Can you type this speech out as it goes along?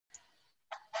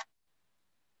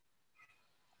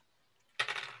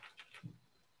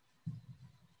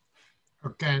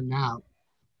Okay, now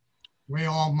we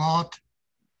almost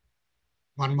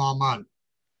 1 more month.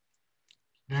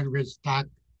 Then we start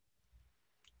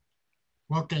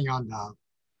working on the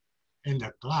in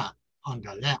the class on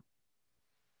the lab.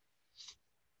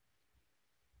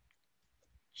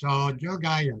 So you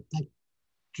guys take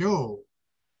two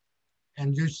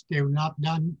and you still not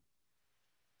done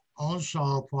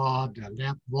also for the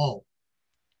lab wall.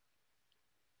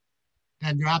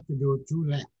 Then you have to do two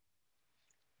labs.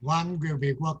 One will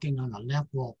be working on the lab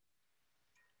wall.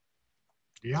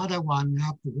 The other one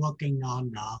have to working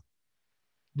on the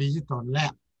digital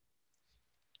lab.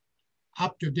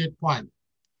 Up to this point,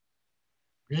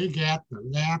 we get the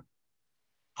lab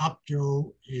up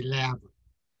to 11.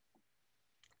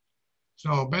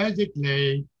 So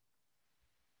basically,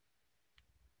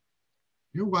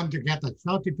 you want to get a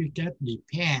certificate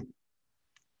depend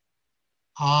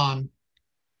on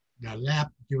the lab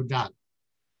you done.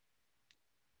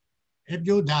 If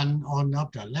you done all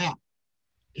of the lab,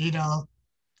 either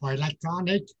for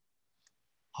electronic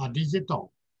or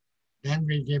digital, then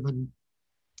we give a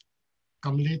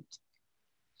complete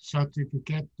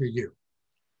certificate to you.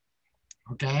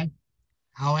 Okay?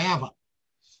 However,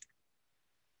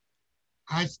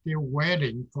 I'm still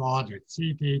waiting for the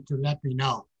city to let me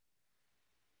know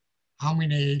how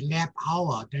many lab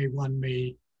hours they want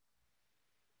me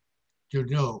to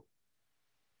do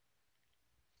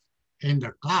in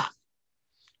the class.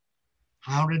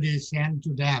 I already sent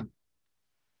to them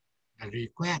the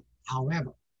request.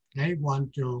 However, they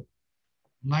want to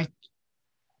make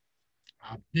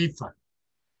a difference.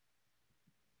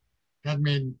 That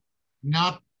means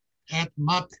not as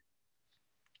much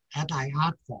as I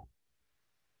asked for.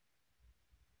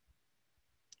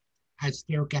 I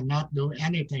still cannot do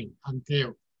anything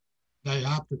until they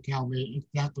have to tell me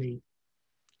exactly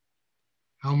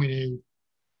how many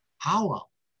hours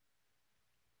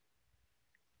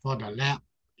for the lab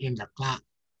in the class.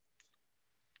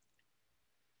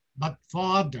 But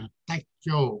for the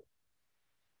texture,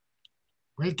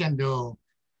 we can do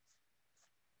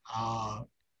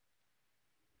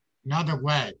another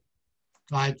way,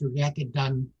 try to get it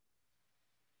done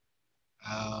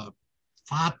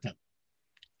faster.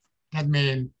 That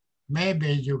means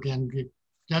maybe you can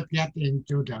just get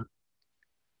into the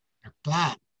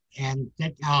class and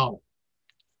take out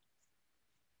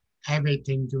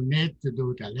everything you need to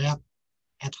do the lab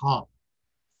at home.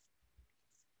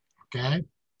 Okay?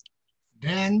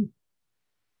 Then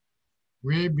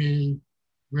we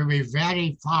will be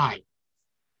verified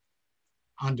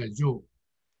on the Zoom.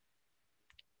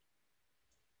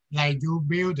 Like you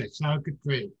build a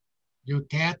circuitry, you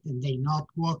test and they're not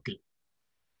working.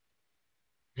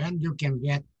 Then you can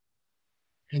get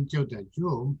into the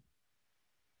Zoom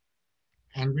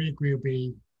and we will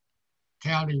be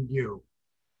telling you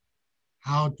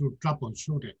how to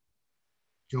troubleshoot it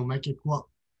to make it work.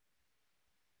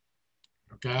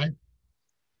 Okay?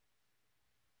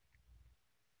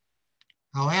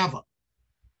 However,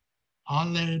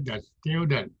 only the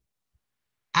student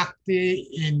active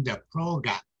in the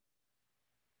program,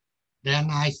 then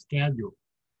I schedule.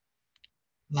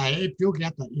 Like if you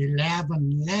get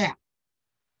 11 lab,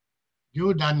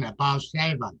 you done about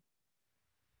 7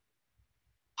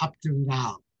 up to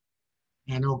now,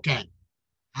 and okay.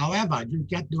 However, you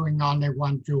just doing only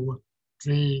 1, 2,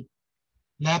 3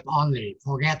 lab only.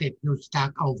 Forget it, you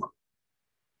start over.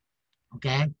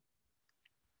 Okay?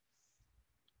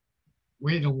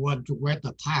 We don't want to waste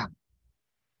the time.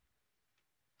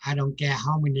 I don't care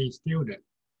how many students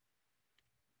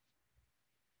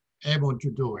able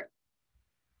to do it.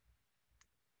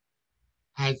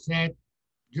 I said,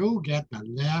 you get the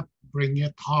lab, bring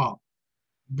it home,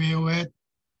 build it,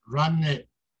 run it,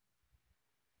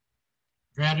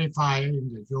 verify it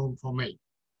in the Zoom for me.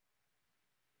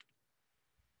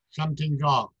 Something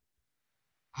wrong,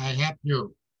 I help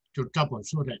you to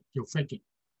troubleshoot it, to fix it.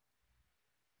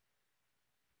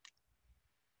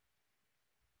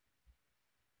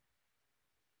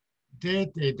 This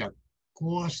is the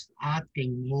course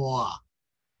asking more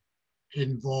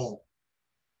involved.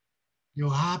 You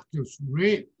have to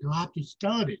read, you have to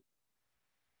study.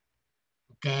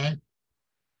 Okay?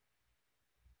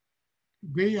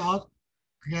 We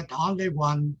get only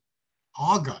one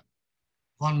organ,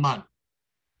 1 month.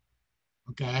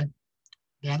 Okay?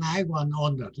 Then I want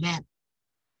on the lab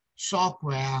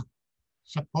software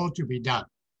supposed to be done.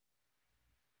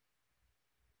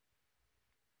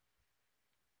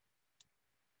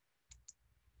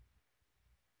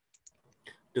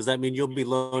 Does that mean you'll be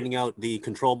loaning out the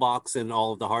control box and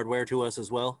all of the hardware to us as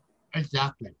well?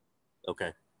 Exactly.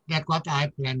 Okay. That's what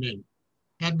I'm planning.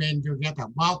 That means you get a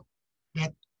box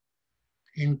that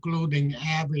including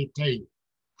everything,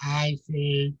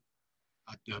 IC,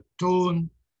 the tool,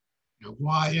 the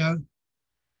wire,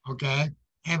 okay,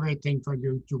 everything for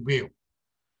you to build.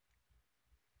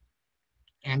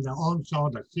 And also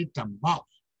the system box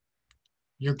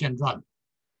you can run.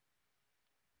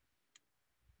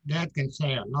 That can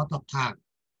save a lot of time.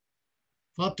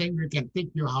 First thing we can teach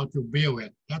you how to build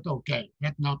it. That's okay.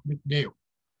 That's not big deal.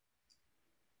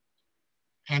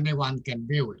 Anyone can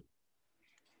build it.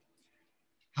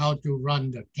 How to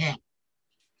run the test.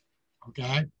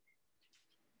 Okay?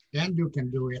 Then you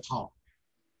can do it all.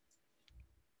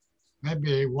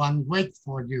 Maybe 1 week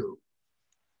for you.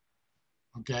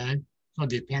 Okay? So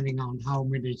depending on how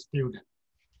many students,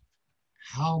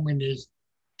 how many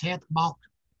test box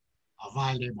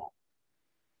available.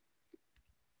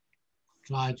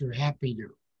 Try to help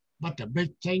you. But the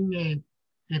big thing is,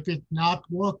 if it's not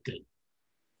working,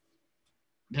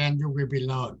 then you will be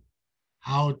learn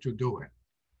how to do it,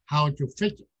 how to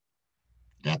fix it.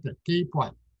 That's the key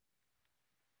point.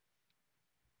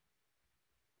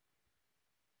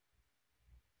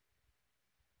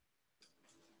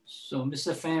 So,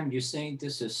 Mr. Pham, you're saying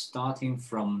this is starting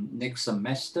from next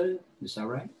semester, is that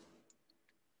right?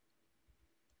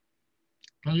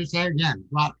 Can you say again?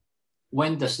 What?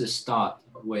 When does this start?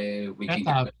 Where we can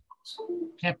get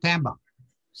September.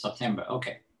 September,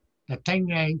 okay. The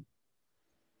thing is,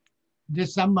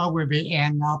 this summer will be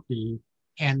end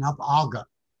of August.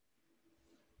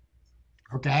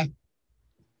 Okay?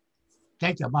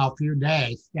 Take about a few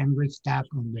days, then we start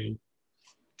on the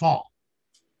fall.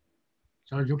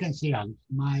 So you can see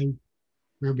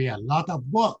will be a lot of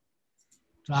work.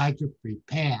 Try to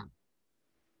prepare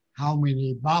how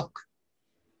many box,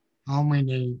 how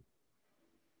many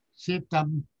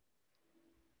systems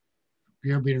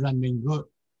will be running good,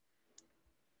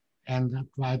 and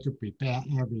try to prepare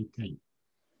everything.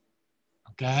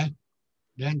 Okay?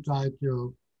 Then try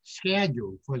to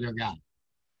schedule for your guy.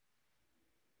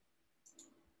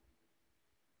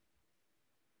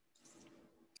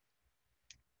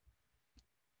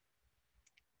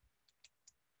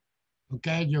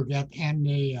 Okay, you get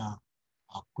any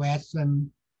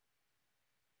question?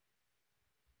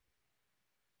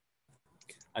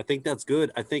 I think that's good.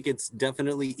 I think it's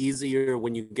definitely easier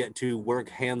when you get to work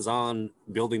hands-on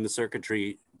building the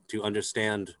circuitry to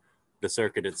understand the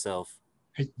circuit itself.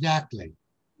 Exactly.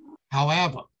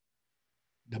 However,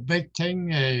 the big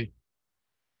thing is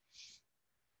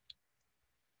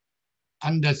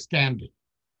understanding.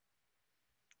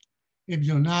 If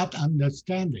you're not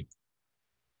understanding,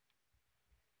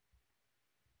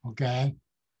 okay,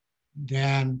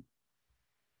 then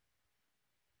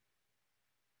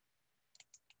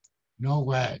no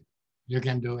way you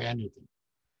can do anything.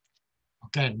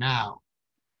 Okay, now,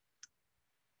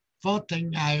 first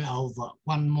thing I over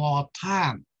one more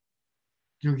time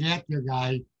to get you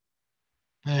guys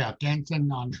pay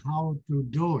attention on how to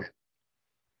do it.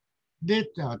 This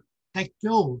tech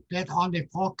tool that only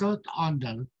focus on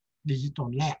the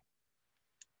digital lab.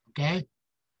 Okay?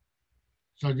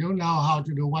 So you know how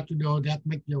to do what to do, that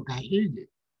makes your guy easy.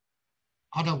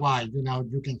 Otherwise,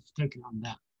 you can stick on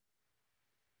that.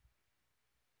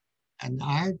 And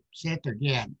I said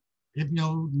again, if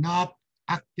you're not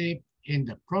active in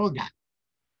the program,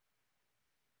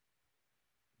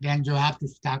 then you have to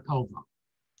start over.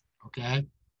 Okay?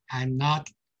 And not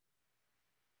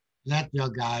let your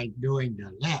guy doing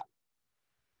the lab.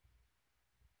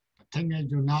 The thing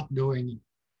is you're not doing,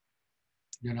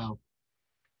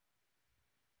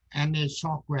 any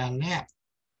software lab.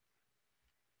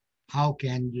 How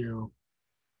can you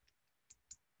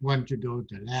want to do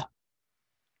the lab?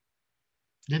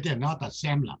 This is not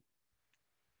assembler.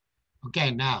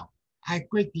 Okay, now I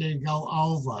quickly go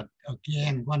over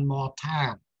again one more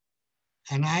time,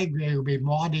 and I will be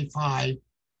modify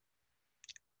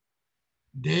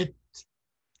this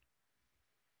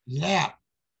lab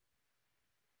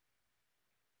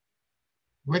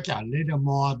with a little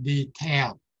more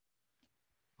detail.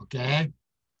 Okay,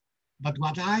 but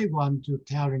what I want to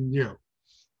tell you,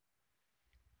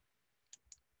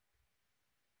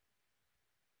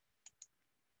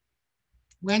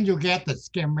 when you get the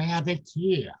schematic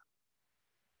here,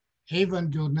 even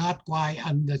do not quite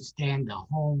understand the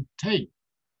whole thing,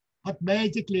 but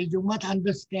basically you must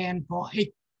understand for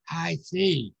each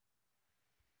IC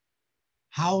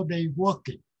how they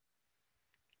working.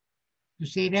 You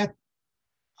see that?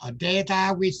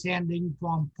 Data we're sending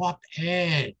from port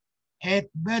A,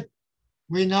 8-bit,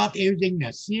 we're not using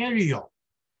the serial.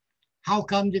 How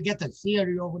come you get the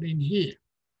serial in here?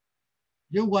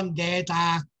 You want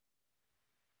data,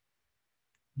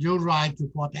 you write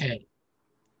to port A.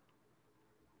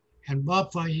 And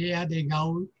buffer here, they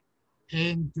go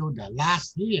into the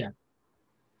last here,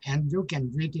 and you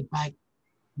can read it back.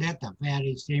 That's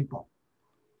very simple.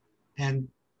 And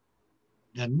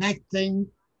the next thing,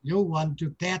 you want to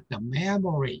test the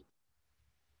memory.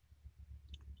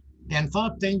 Then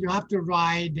first thing, you have to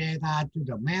write data to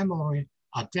the memory,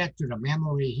 attach to the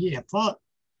memory here first.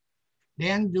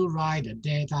 Then you write the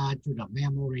data to the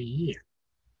memory here.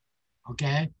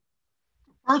 Okay?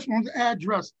 First one's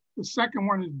address, the second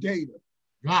one is data.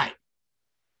 Right.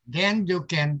 Then you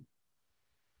can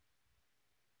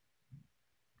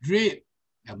read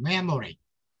the memory.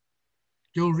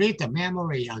 To read the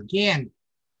memory again,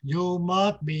 you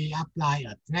must be apply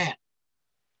a thread.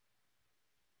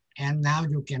 And now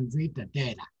you can read the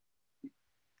data.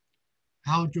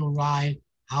 How to write,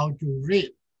 how to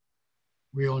read,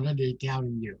 we already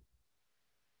telling you.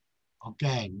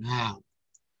 Okay, now,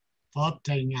 first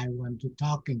thing I want to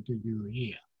talking to you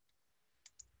here.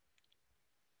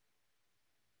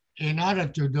 In order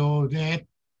to do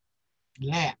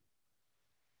that,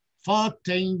 first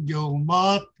thing you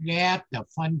must get the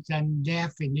function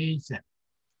definition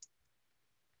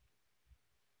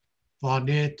for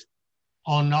this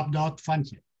on-off dot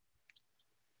function.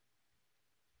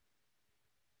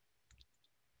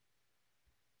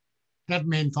 That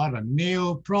means for a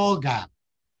new program,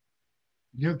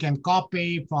 you can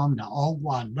copy from the old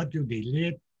one, but you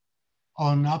delete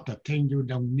on-off the thing you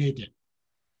don't need it.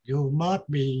 You must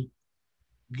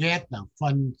get the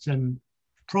function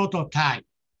prototype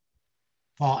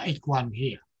for each one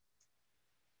here.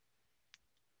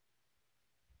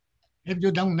 If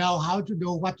you don't know how to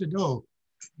do what to do,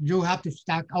 you have to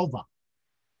start over.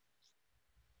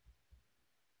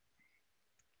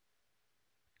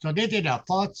 So this is the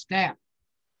first step.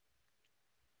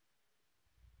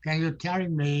 Can you tell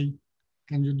me,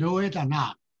 can you do it or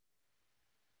not?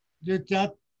 You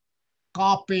just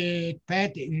copy,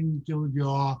 paste it into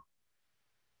your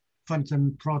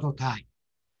function prototype.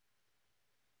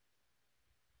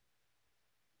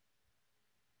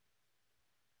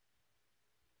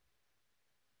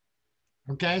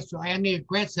 Okay, so any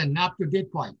question up to this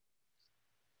point?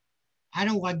 I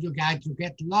don't want you guys to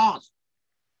get lost.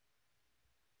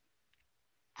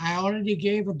 I already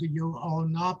gave it to you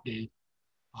on of the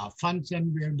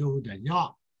function will do the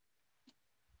job.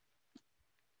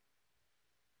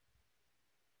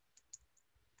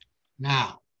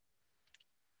 Now,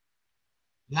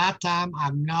 last time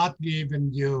I'm not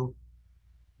giving you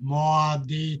more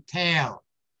detail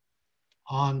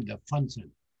on the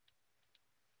function.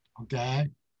 Okay,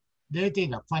 this is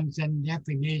the function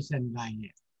definition right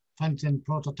here, function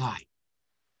prototype.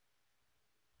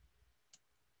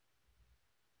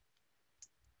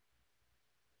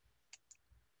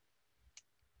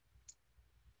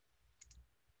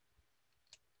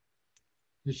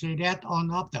 You see that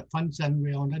on of the function,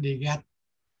 we already get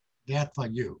that for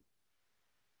you.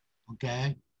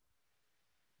 Okay,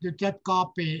 you just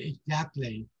copy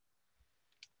exactly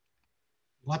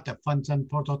what the function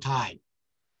prototype.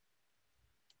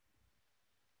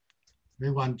 We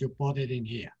want to put it in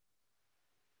here.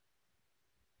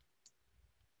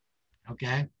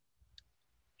 Okay,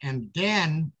 and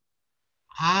then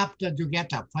after you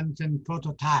get a function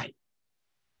prototype,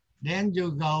 then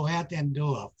you go ahead and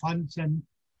do a function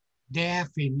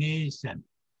definition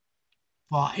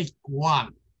for each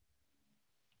one.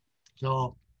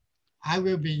 So I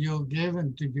will be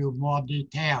given to you more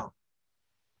detail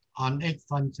on each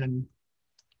function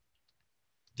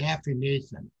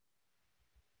definition.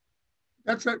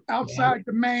 That's outside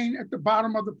the main at the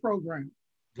bottom of the program.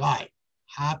 Right,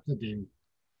 after the.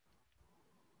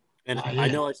 And I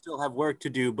know I still have work to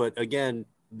do, but again,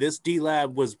 this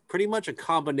DLab was pretty much a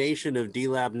combination of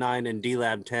DLab 9 and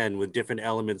DLab 10 with different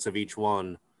elements of each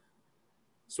one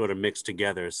sort of mixed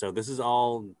together. So this is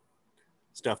all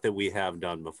stuff that we have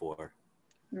done before.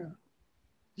 Yeah.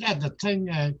 Yeah, the thing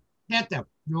that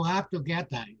you have to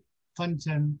get a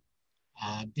function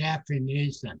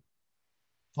definition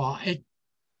for each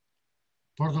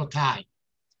prototype.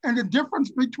 And the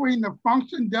difference between the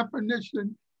function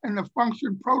definition and the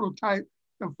function prototype,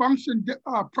 the function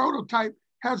prototype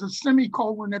has a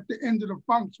semicolon at the end of the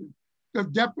function. The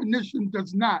definition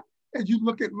does not, as you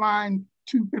look at line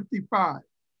 255.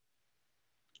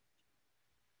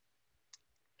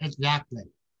 Exactly.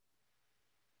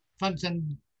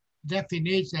 Function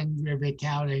definition will be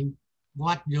telling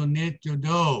what you need to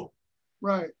do.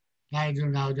 Right. Like, you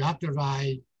know, you have to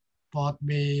write port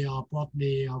B or port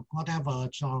D or whatever,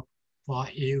 so for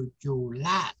you to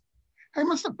last. Hey,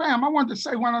 Mr. Pham, I wanted to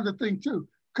say one other thing too,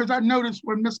 because I noticed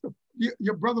when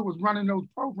your brother was running those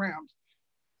programs,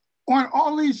 on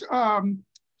all these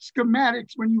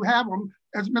schematics, when you have them,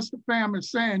 as Mr. Pham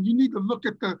is saying, you need to look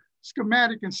at the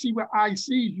schematic and see what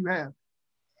ICs you have.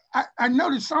 I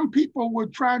noticed some people were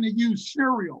trying to use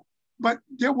serial, but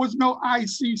there was no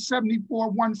IC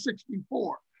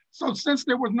 74164. So since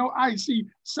there was no IC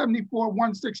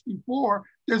 74164,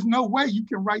 there's no way you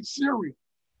can write serial.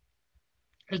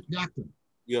 Exactly.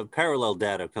 You have parallel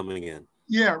data coming in.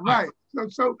 Yeah, right.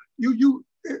 So you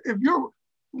if you're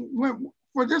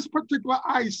for this particular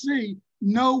IC,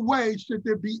 no way should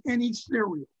there be any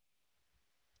serial.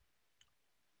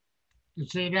 You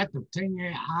see, that's the thing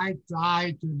I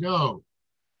try to do.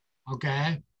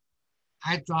 Okay,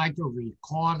 I try to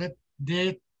record it,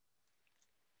 this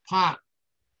part.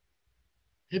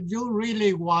 If you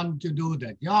really want to do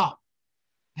the job,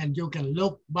 and you can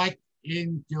look back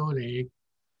into the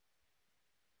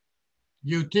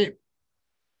YouTube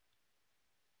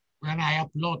when I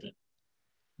upload it,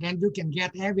 then you can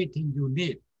get everything you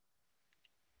need.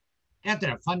 That's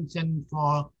a function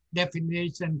for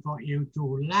definition for you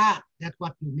to learn. That's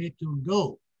what you need to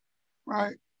do.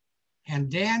 Right.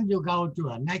 And then you go to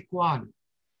a next one,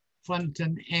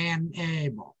 function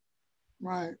enable.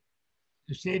 Right.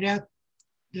 You see that?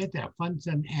 That's a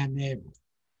function enable.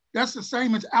 That's the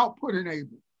same as output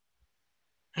enable.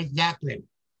 Exactly.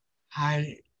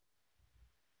 I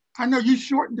know you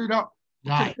shortened it up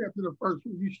right. compared to the first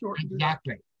one. You shortened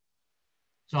exactly. it up.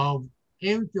 So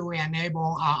if you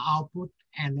enable our output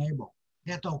enable,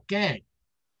 that's okay.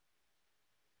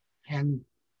 And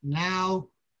now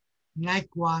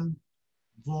next one,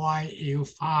 void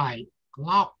U5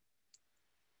 clock.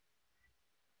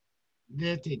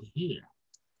 This is here.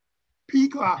 P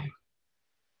clock.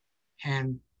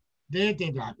 And this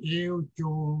is a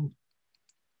U2,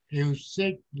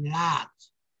 U6 large.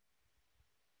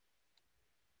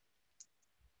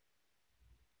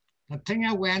 The thing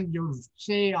is when you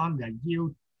see on the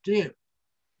YouTube,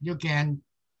 you can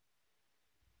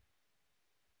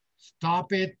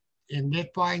stop it in this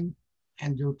point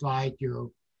and you try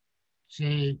to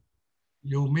see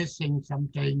you're missing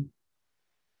something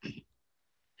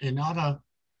in order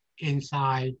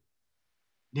inside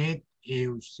this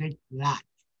U6 large.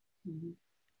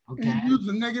 Okay. And use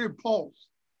the negative pulse.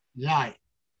 Right.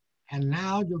 And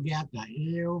now you get the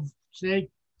U6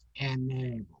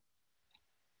 enable.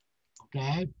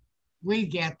 Okay, we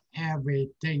get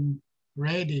everything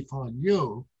ready for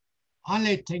you.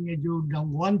 Only thing is you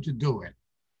don't want to do it.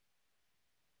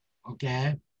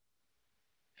 Okay,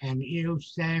 and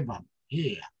U7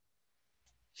 here.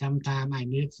 Sometimes I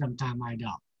need, sometimes I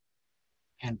don't.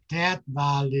 And that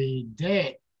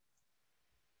validate,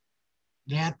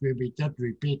 that will be just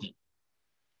repeated.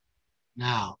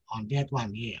 Now on that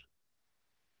one here,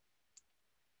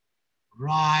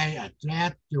 write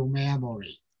address to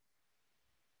memory.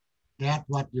 That's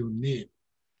what you need,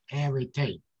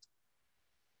 everything,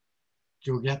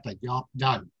 to get the job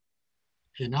done.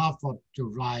 Enough to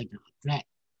write the address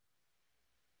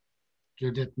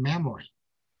to that memory.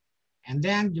 And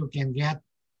then you can get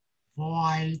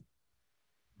void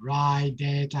write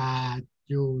data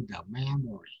to the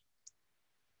memory.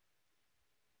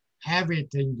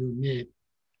 Everything you need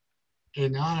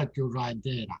in order to write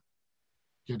data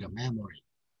to the memory.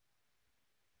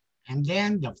 And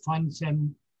then the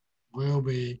function will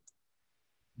be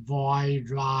void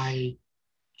write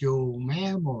to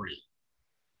memory.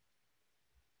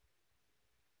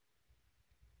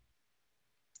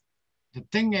 The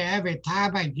thing is, every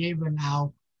time I give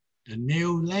out the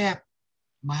new lab,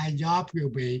 my job will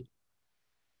be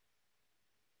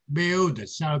build the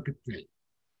circuitry,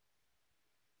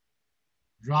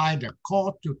 write the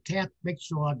code to test, make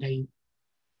sure they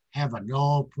have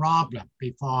no problem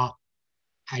before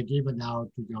I give it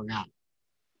out to your guy.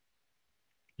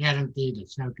 Guarantee the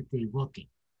circuitry working.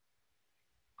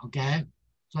 Okay,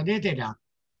 so this is a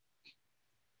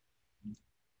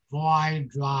void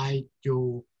write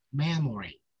to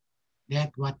memory.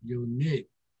 That's what you need.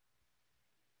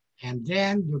 And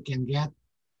then you can get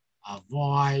a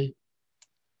void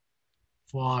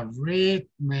for read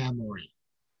memory.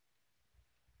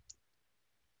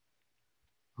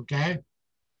 Okay,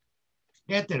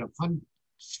 that's the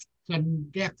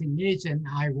function definition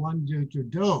I want you to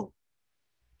do.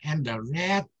 And the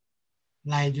rest,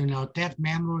 like, that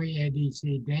memory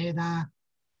ADC data,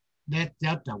 that's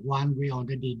just the one we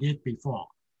already did before.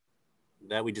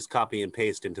 That we just copy and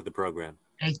paste into the program.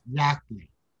 Exactly.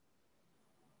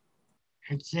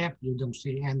 Except you don't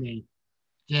see any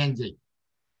changing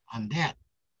on that.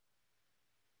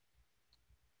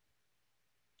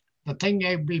 The thing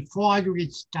is, before you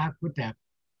get stuck with the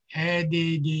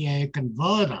ADC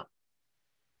converter,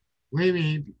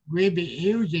 we will be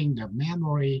using the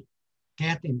memory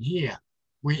that in here.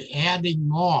 We're adding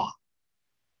more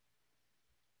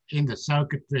in the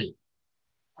circuitry.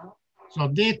 So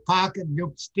this part,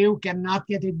 you still cannot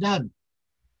get it done.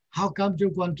 How come you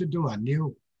want to do a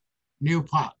new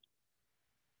part?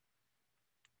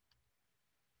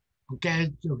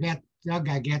 Okay, you get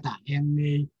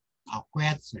any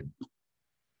question.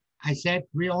 I said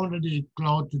we already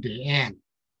close to the end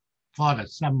for the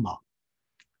summer.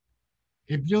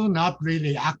 If you're not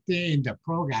really active in the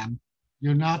program,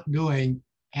 you're not doing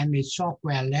any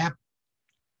software lab,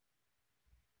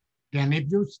 then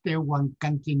if you still want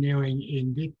continuing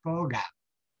in this program,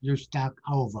 you start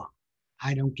over.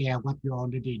 I don't care what you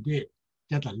already did,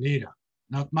 just a little,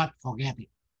 not much, forget it.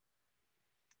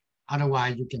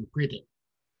 Otherwise, you can quit it.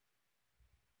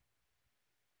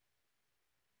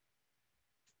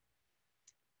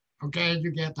 Okay,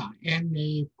 you get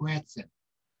any question?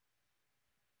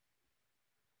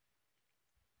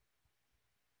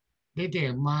 This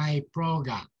is my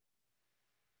program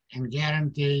and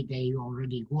guarantee they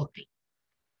already working.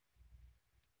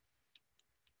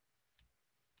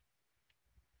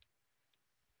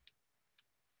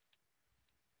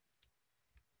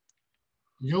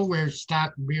 You will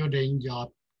start building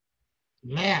your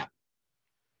lab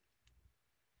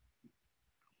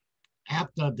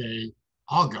after the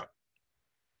August.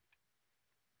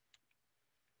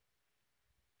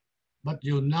 But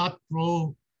you not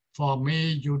prove for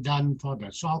me, you done for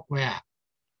the software.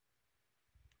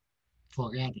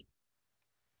 Forget it.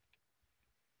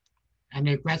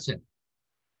 Any question?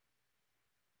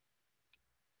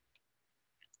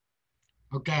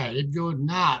 Okay, if you're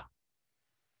not,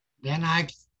 then I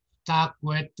start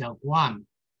with the one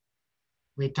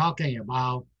we're talking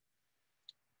about,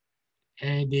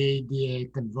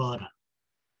 ADC converter.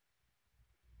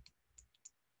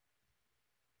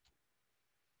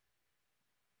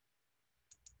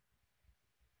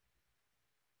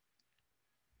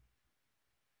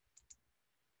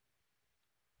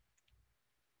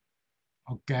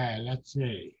 Okay, let's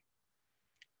see.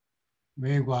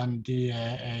 We want the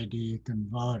ADC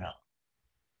converter.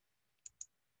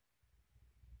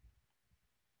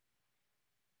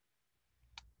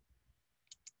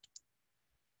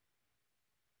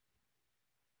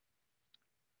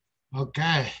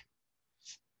 Okay.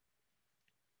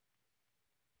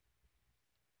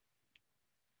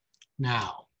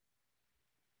 Now,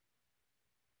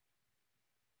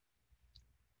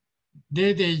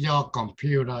 this is your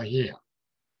computer here.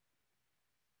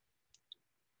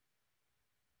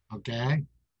 Okay.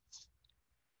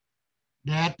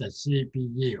 That's the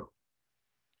CPU.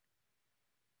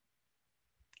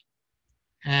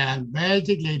 And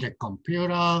basically the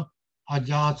computer or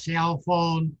your cell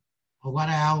phone or what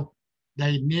else,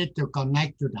 they need to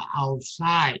connect to the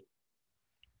outside.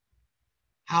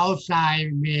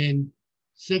 Outside means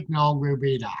signal will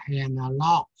be the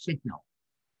analog signal.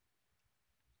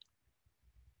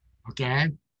 Okay,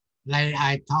 like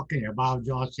I talking about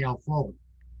your cell phone.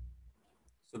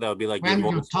 So that would be like when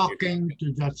your you're talking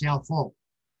to your cell phone,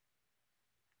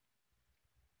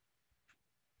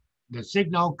 the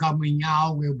signal coming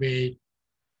out will be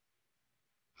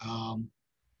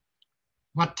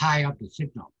what type of the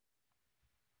signal?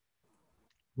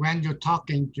 When you're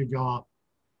talking to your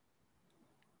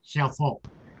cell phone.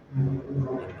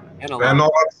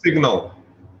 Analog signal.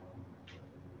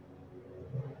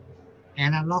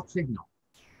 Analog signal.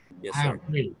 Yes, I sir.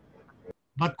 agree.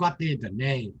 But what is the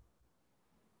name?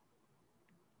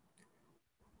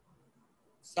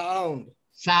 Sound.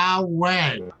 Sound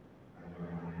wave.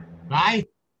 Right?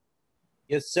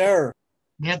 Yes, sir.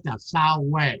 That's a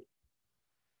sound wave.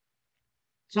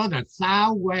 So the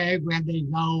sound wave, when they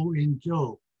go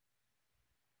into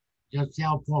your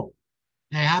cell phone,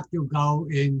 they have to go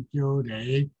into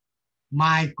the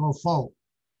microphone.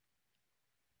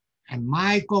 And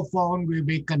microphone will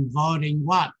be converting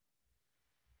what?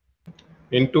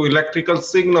 Into electrical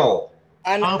signal.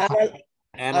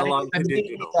 Analog to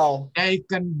digital. They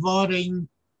converting,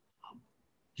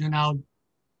 you know,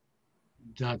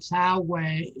 the sound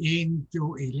wave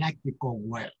into electrical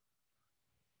wave.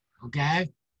 Okay?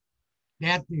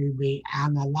 That will be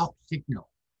analog signal.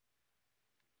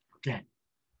 Okay.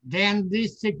 Then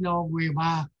this signal will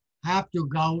have to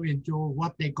go into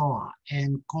what they call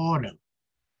encoder,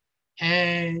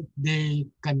 AD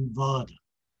converter.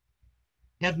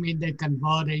 That means they're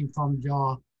converting from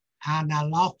your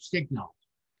analog signal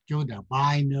to the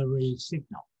binary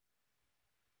signal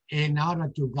in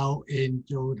order to go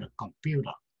into the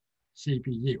computer,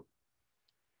 CPU.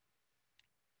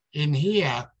 In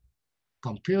here,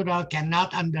 computer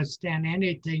cannot understand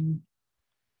anything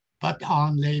but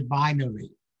only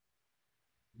binary,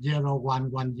 0,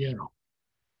 1, 1, 0.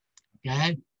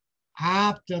 Okay?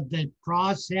 After they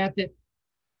process it,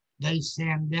 they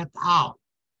send that out.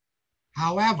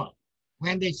 However,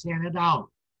 when they send it out,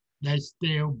 they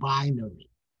still binary.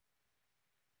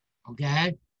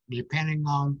 Okay, depending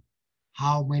on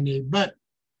how many bits,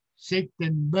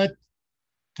 16 bits,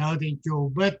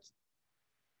 32 bits,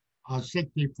 or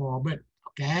 64 bits.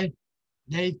 Okay,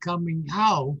 they coming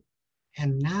out,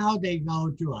 and now they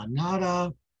go to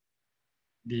another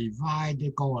device they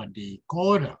call a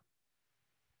decoder.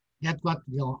 That's what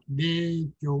your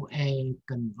II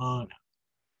converter.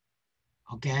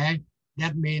 Okay,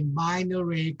 that means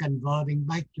binary converting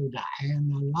back to the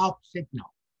analog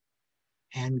signal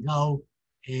and go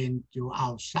into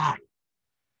outside.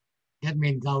 That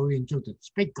means go into the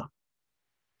speaker.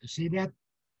 You see that?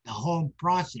 The whole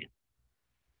process.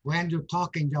 When you're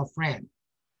talking to your friend,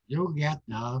 you get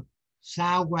the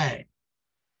sound wave,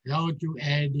 go to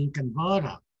AD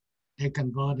converter, they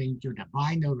convert into the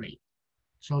binary.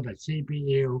 So the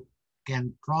CPU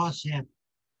can process.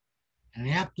 And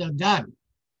after done,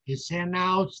 it sends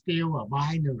out still a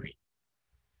binary.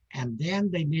 And then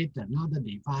they need another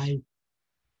device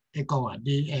they call a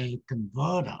DA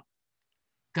converter,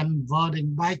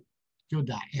 converting back to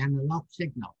the analog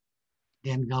signal,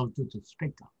 then go to the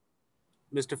speaker.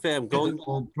 Mr. Pham,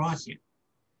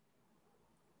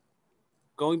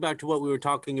 going back to what we were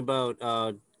talking about,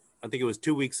 I think it was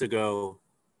 2 weeks ago,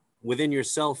 within your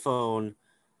cell phone,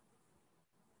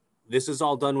 this is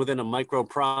all done within a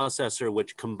microprocessor,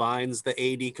 which combines the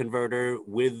AD converter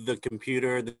with the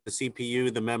computer, the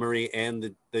CPU, the memory,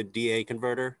 and the DA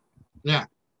converter? Yeah,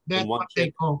 that's what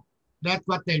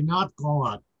they not call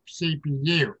a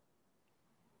CPU.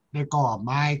 They call a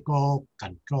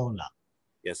microcontroller.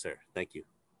 Yes, sir. Thank you.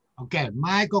 Okay,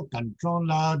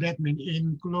 microcontroller, that means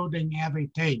including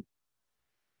everything.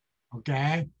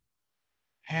 Okay,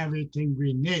 everything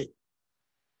we need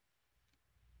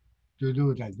to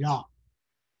do the job.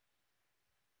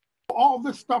 All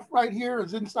this stuff right here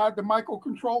is inside the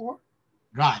microcontroller?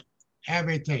 Right,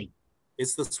 everything.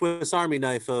 It's the Swiss Army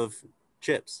knife of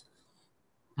chips.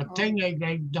 The thing is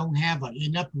they don't have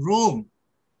enough room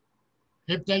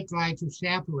if they try to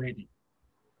separate it,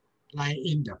 like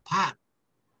in the past.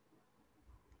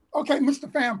 Okay,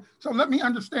 Mr. Pham, so let me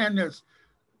understand this.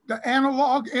 The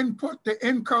analog input, the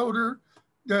encoder,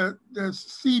 the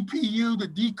CPU, the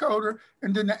decoder,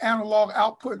 and then the analog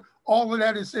output, all of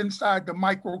that is inside the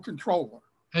microcontroller.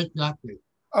 Exactly.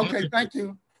 Okay, thank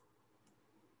you.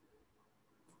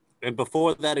 And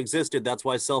before that existed, that's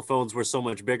why cell phones were so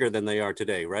much bigger than they are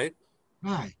today, right?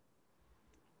 Right.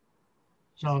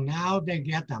 So now they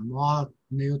get a more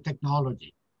new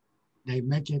technology. They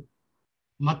make it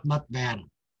much, much better.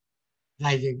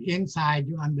 Like inside,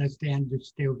 you understand, you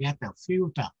still get a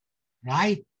filter,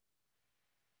 right?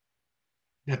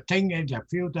 The thing is the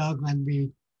filter when we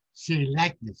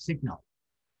select the signal.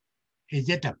 Is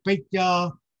it a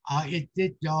picture or is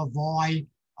it your voice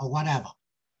or whatever?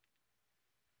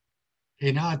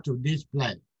 In order to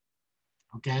display,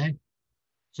 okay?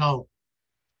 So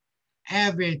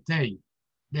everything,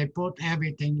 they put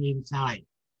everything inside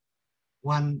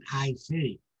one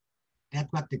IC.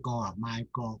 That's what they call a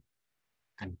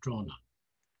microcontroller.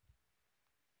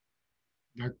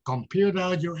 The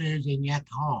computer you're using at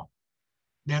home,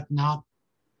 that's not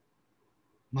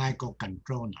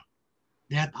microcontroller.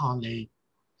 That's only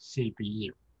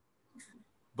CPU.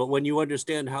 But when you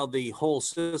understand how the whole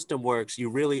system works, you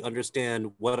really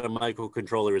understand what a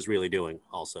microcontroller is really doing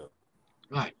also.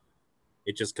 Right.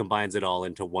 It just combines it all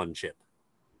into one chip.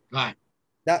 Right.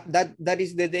 That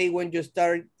is the day when you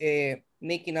start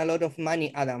making a lot of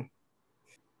money, Adam.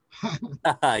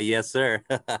 Yes, sir.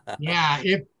 Yeah,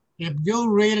 if you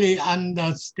really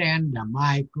understand the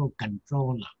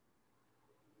microcontroller,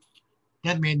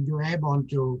 that means you're able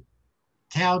to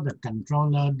tell the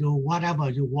controller do whatever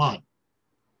you want.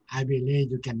 I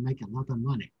believe you can make a lot of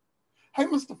money. Hey,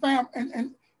 Mr. Pham,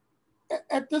 and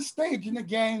at this stage in the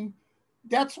game,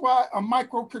 that's why a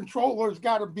microcontroller's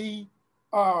got to be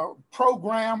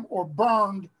programmed or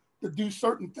burned to do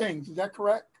certain things. Is that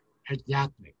correct?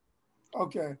 Exactly.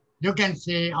 Okay. You can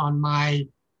see on my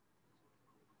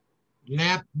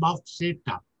lab box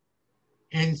setup,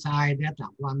 inside that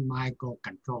one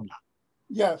microcontroller.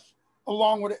 Yes,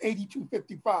 along with an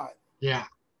 8255. Yeah.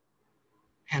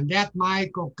 And that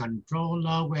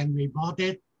microcontroller, when we bought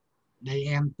it, they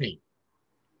empty.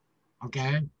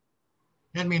 Okay?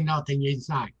 That means nothing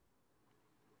inside.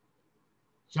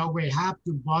 So we have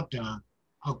to buy the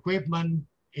equipment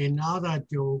in order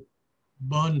to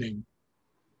burning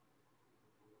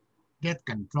that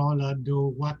controller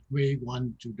do what we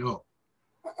want to do.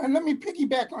 And let me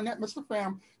piggyback on that, Mr.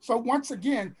 Pham. So once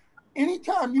again,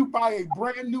 anytime you buy a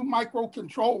brand new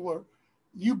microcontroller,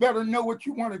 you better know what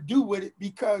you want to do with it,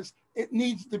 because it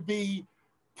needs to be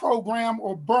programmed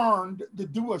or burned to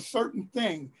do a certain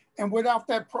thing. And without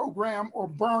that program or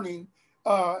burning,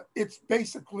 it's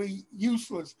basically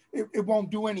useless. It won't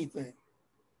do anything.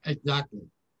 Exactly.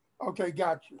 Okay,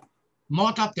 got you.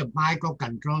 Most of the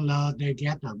microcontroller, they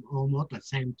get almost the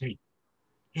same thing.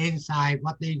 Inside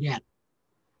what they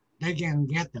can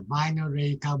get the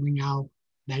binary coming out.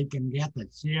 They can get the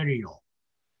serial.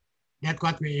 That's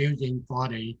what we're using for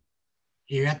the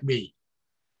USB.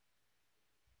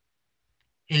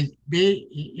 In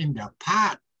the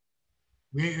past,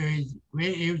 we're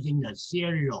using the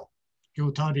serial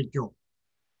 232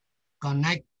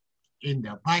 connect in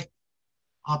the back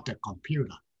of the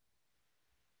computer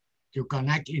to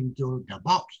connect into the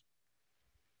box.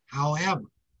 However,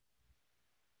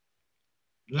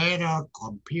 later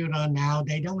computer now,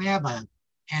 they don't have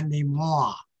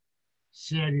anymore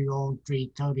serial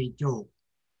 332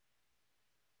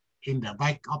 in the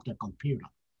back of the computer.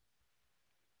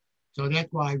 So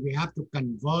that's why we have to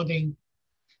converting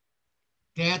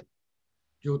that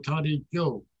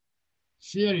 232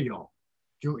 serial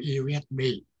to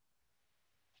USB.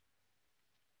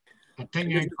 The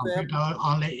thing is, computer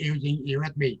only using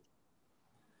USB.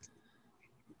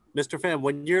 Mr. Pham,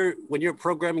 when you're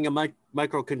programming a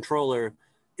microcontroller,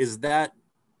 is that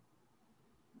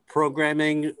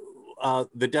programming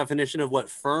the definition of what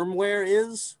firmware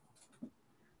is,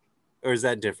 or is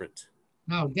that different?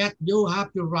 Now that you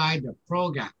have to write the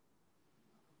program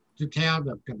to tell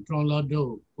the controller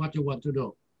do what you want to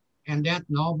do, and that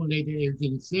normally they're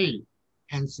using C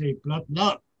and C++,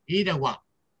 either one.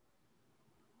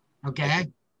 Okay.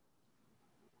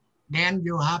 Then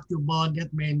you have to burn.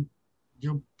 That means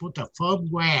you put a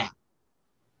firmware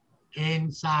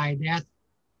inside that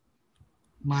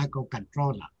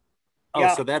microcontroller. Oh,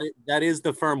 yeah. So that is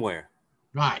the firmware.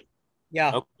 Right.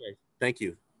 Yeah. Okay. Thank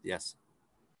you. Yes.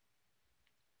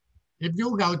 If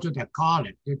you go to the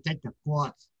college, you take the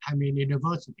course,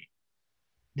 university,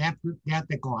 that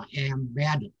they call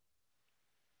embedded.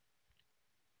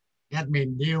 That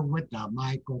means deal with the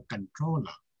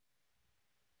microcontroller.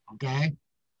 Okay.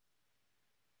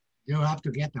 You have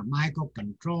to get the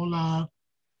microcontroller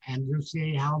and you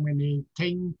see how many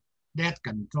things that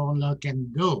controller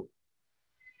can do.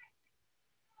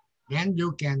 Then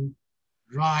you can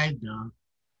write the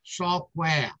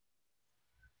software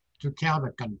to tell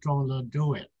the controller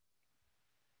do it.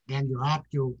 Then you have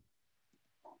to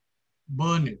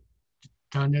burn it,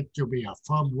 turn it to be a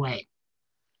firmware.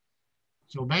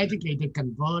 So basically the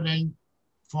converting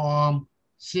from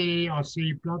C or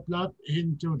C++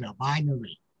 into the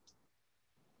binary.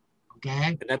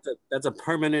 Okay. And that's a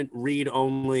permanent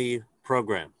read-only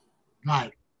program.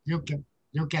 Right. You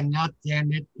cannot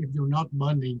change it if you're not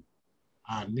burning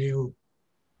new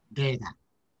data.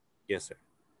 Yes, sir.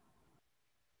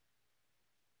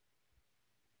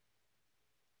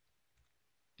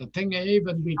 The thing is,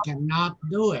 even we cannot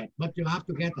do it, but you have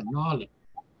to get the knowledge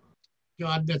to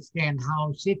understand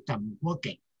how system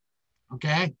working.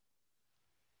 Okay.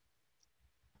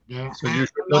 So you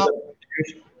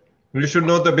should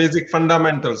know the basic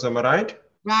fundamentals, am I right?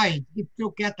 Right. If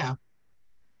you get a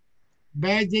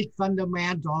basic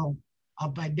fundamental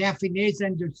of a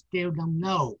definition, you still don't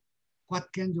know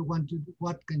what can you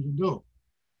do.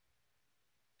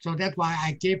 So that's why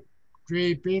I keep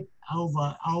repeat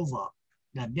over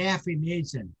the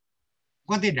definition.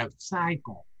 What is a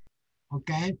cycle?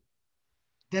 Okay.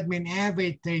 That means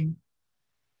everything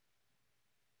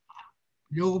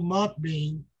you must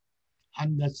be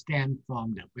understand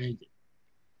from the basic.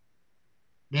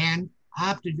 Then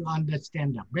after you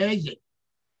understand the basic,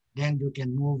 then you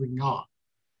can moving on.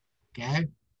 Okay.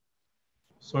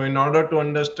 So in order to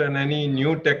understand any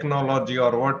new technology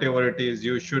or whatever it is,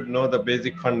 you should know the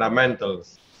basic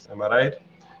fundamentals. Am I right?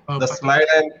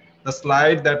 The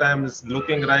slide that I'm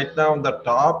looking right now on the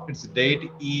top, its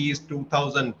date is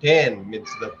 2010. Means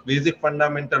the basic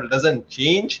fundamental doesn't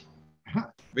change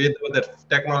with the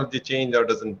technology change, or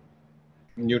doesn't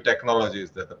new technologies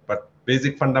that, but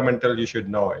basic fundamental you should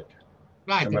know it.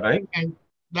 Right. Am I right? And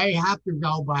they have to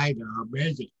go by the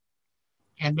basic,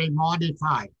 and they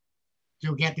modify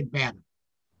to get it better.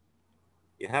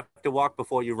 You have to walk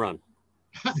before you run.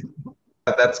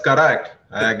 That's correct.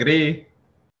 I agree.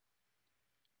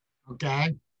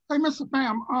 Okay. Hey, Mr.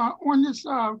 Pham, on this,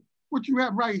 what you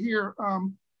have right here,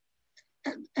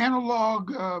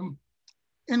 analog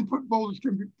input voltage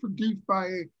can be produced by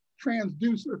a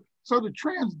transducer. So the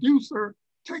transducer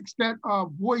takes that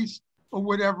voice or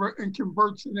whatever and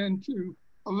converts it into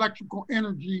electrical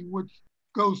energy, which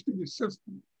goes through the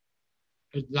system.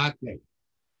 Exactly.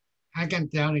 I can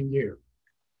tell you.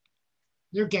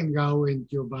 you can go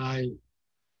into by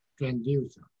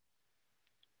transducer.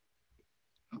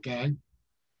 Okay.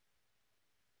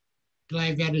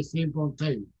 Play very simple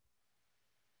thing.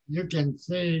 You can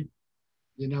see,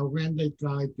 you know, when they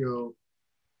try to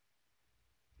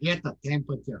get the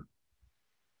temperature,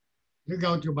 you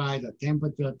go to buy the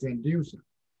temperature transducer.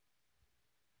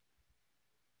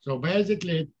 So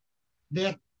basically,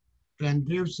 that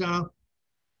transducer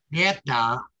get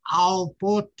the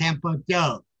output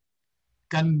temperature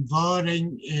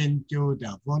converting into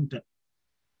the voltage.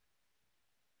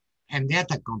 And that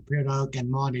the computer can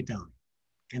monitor,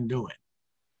 can do it.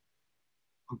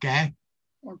 Okay?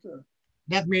 Okay.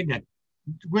 That means that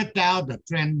without the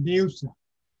transducer,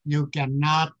 you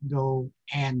cannot do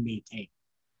anything.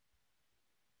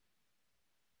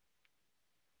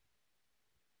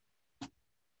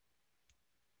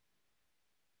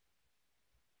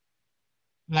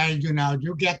 Like, you know,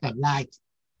 you get the light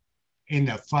in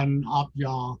the front of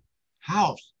your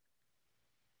house.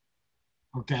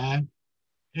 Okay?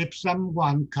 If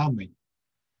someone coming,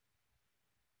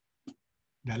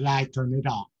 the light turn it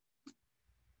off.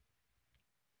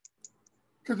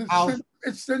 Because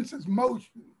it senses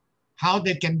motion. How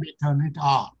they can be turned it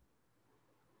off?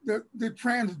 The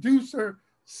transducer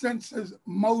senses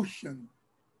motion.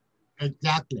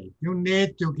 Exactly. You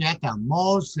need to get a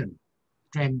motion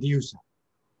transducer.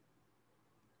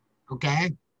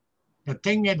 Okay? The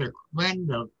thing is that when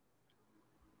the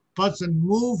person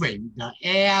moving, the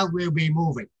air will be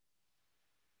moving.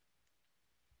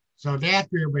 So that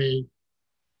will be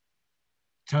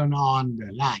turn on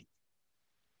the light.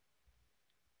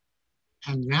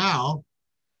 And now,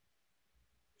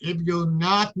 if you're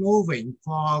not moving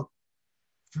for a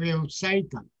few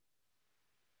seconds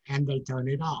and they turn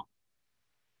it off,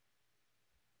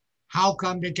 how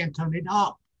come they can turn it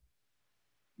off?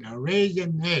 The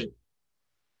reason is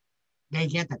they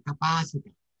get a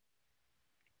capacitor.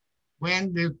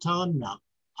 When you turn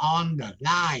on the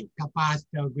light,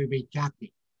 capacitor will be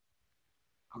charging.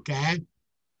 Okay?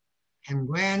 And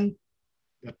when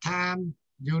the time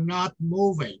you're not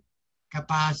moving,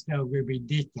 capacitor will be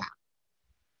discharged.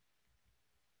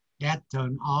 That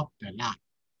turn off the light.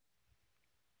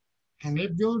 And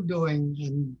if you're doing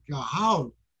in your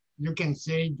house, you can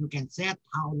say, you can set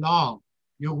how long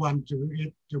you want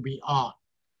it to be on.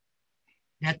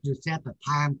 That you set the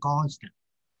time constant.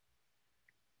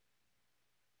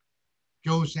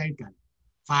 2 seconds,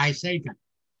 5 seconds.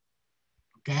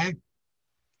 Okay?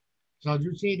 So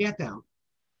you see that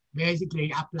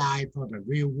basically apply for the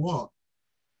real world.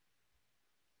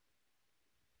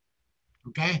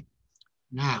 Okay?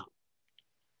 Now,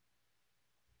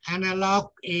 analog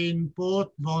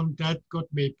input voltage could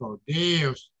be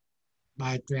produced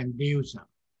by transducer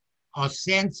or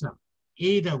sensor,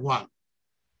 either one,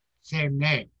 same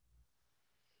name,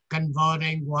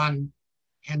 converting one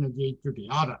energy to the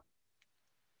other.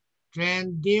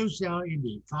 Transducer is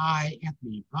defined as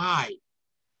device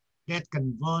that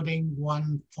converting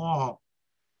one form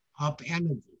of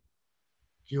energy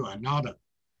to another.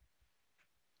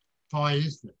 For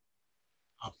instance,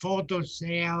 a photo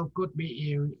cell could be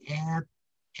used as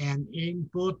an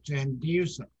input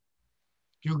transducer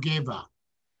to give a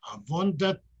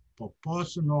voltage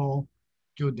proportional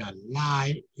to the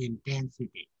light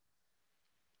intensity.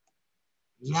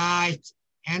 Light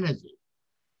energy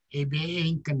is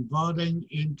being converted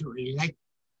into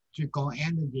electrical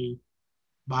energy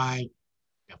by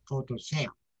the photo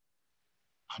cell.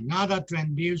 Another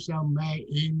transducer may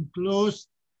include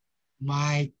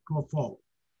microphone,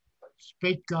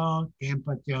 speaker,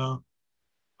 temperature,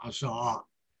 and so on.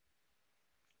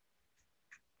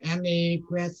 Any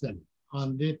question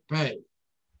on this page?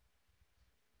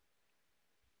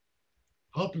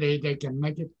 Hopefully they can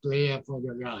make it clear for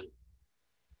you guys.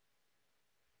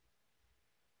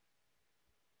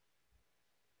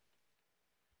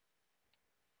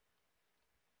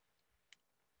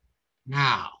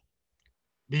 Now,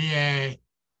 DA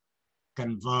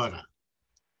converter.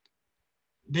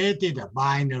 This is a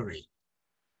binary.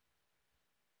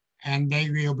 And they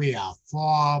will be a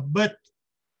 4-bit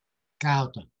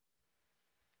counter.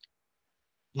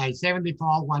 Like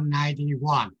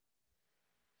 74,191,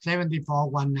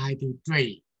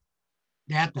 74,193.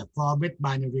 That's a 4-bit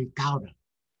binary counter.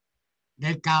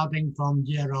 They're counting from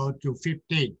 0 to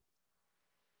 15.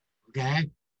 Okay?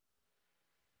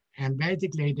 And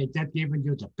basically, they just given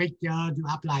you the picture, you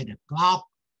apply the clock.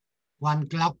 One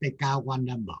clock, they count one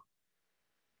number.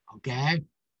 Okay?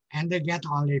 And they get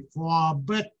only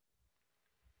 4-bit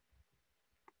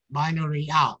binary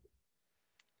out.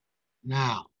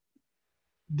 Now,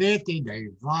 this is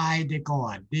the device they call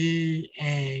a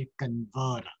DA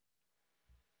converter.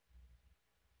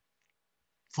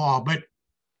 4 bit.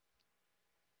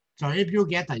 So if you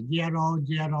get a 0,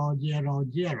 0, 0,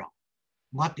 0,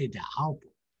 what is the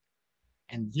output?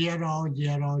 And 0,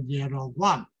 0, 0,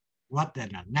 1, what is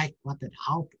the next, what is the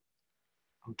output?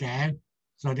 Okay,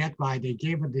 so that's why they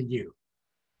give it to you,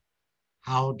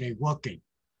 how they working.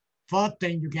 First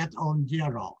thing you get on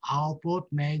 0, output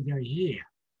measure here,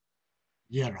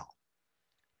 0.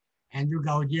 And you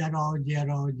go 0,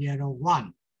 0, 0,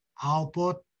 1,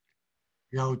 output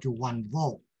go to 1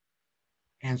 volt,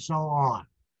 and so on.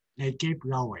 They keep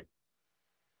going.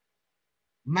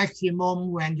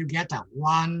 Maximum when you get a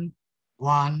 1,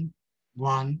 1,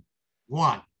 1,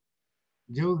 1,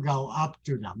 you go up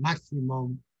to the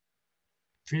maximum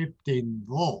 15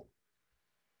 volt.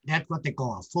 That's what they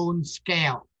call a full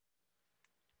scale.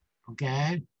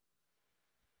 Okay?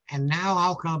 And now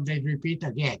how come they repeat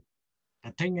again?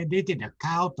 The thing they did in the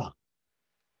counter,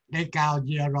 they count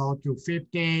 0 to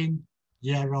 15,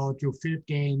 0 to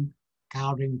 15,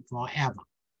 counting forever.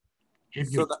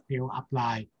 If you still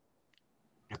apply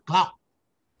the clock.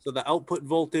 So the output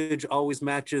voltage always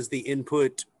matches the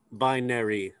input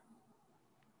binary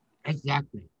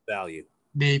Exactly. value.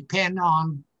 Depend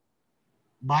on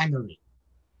binary.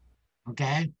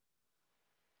 Okay?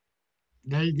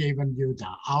 They given you the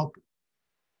output.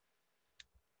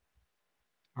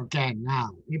 Okay, now,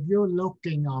 if you're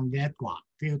looking on that one,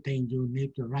 few things you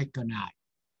need to recognize.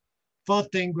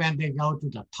 First thing, when they go to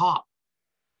the top,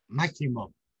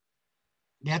 maximum,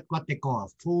 that's what they call a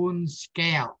full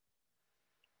scale.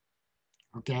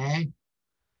 Okay?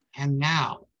 And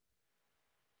now,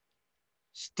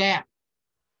 step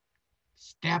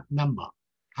number.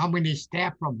 How many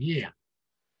steps from here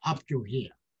up to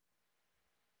here?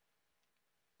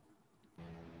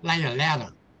 Like a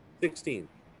ladder. 16.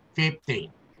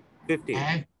 50. 15.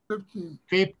 Okay?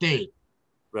 50.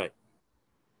 Right.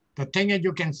 The thing that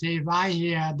you can see right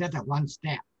here, that's a 1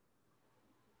 step.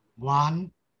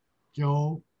 1,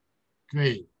 2,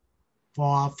 3,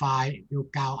 4, 5, you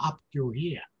count up to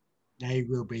here. They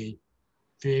will be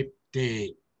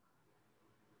 50.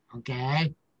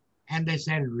 Okay? And they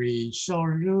say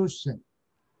resolution,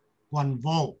 1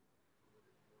 volt.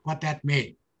 What that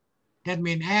mean? That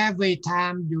means every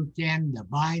time you change the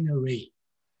binary,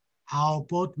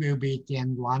 output will be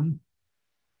changed 1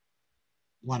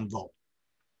 volt.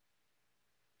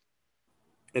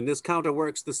 And this counter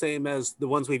works the same as the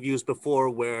ones we've used before,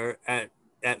 where at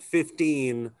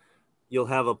 15, you'll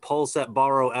have a pulse at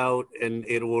borrow out, and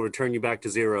it will return you back to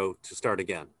 0 to start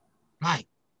again. Right.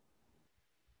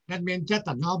 That means just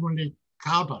a normally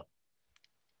counter.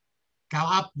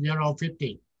 Count up 0,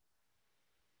 15.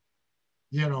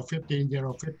 0, 15,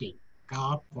 0, 15.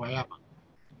 Count up forever.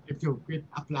 If you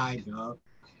apply the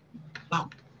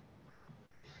clock.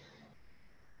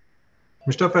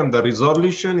 Mr. Pham, the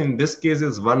resolution in this case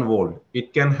is 1 volt.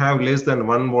 It can have less than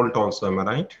 1 volt also, am I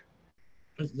right?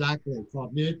 Exactly, for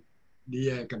this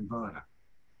DA converter.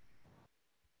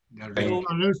 The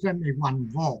resolution is 1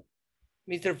 volt.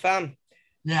 Mr. Pham,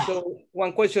 yeah. So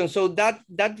one question. So that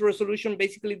resolution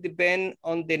basically depends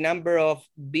on the number of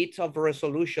bits of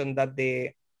resolution that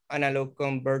the analog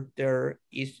converter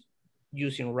is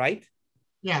using, right?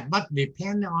 Yeah, but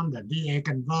depending on the DA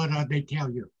converter, they tell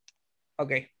you.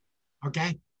 Okay.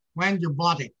 Okay, when you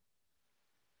bought it,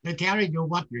 they tell you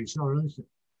what resolution.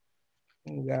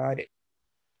 Got it.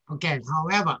 Okay,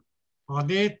 however, for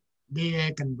this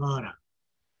DA converter,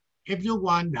 if you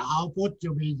want the output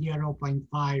to be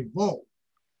 0.5 volt,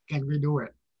 can we do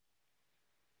it?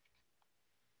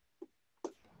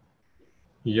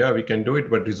 Yeah, we can do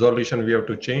it, but resolution we have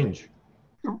to change.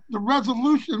 The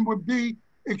resolution would be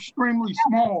extremely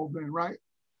small then, right?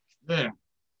 Yeah.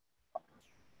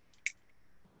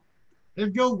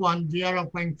 If you want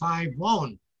 0.5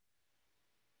 volt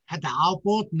at the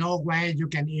output, no way you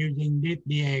can use this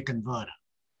DA converter.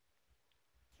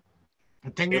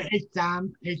 The thing is, each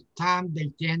time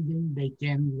they change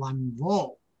 1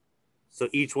 volt. So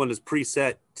each one is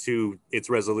preset to its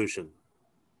resolution.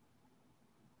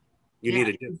 You need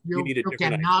a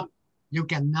different IC. You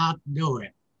cannot do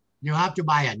it. You have to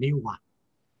buy a new one.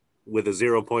 With a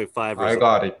 0.5 resolution. I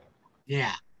got it.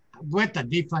 Yeah, with a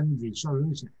different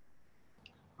resolution.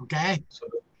 Okay?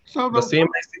 So the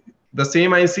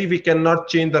same IC, we cannot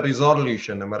change the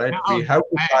resolution, am I right? No, we have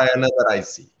to buy another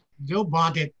IC. You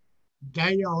bought it.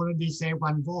 They already say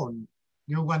 1 volt.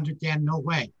 You want to change, no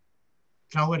way.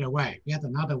 Throw it away. Get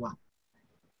another one.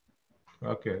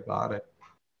 Okay, got it.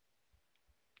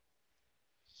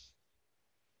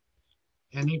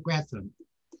 Any question?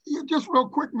 Yeah, just real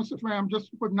quick, Mr. Pham, just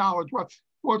for knowledge.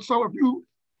 So if you,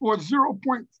 for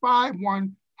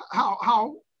 0.51,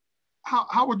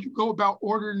 how would you go about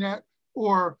ordering that?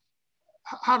 Or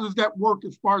how does that work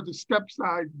as far as the step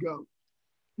size goes?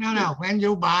 No. When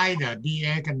you buy the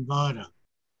DA converter,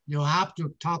 you have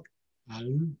to talk,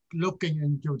 looking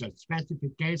into the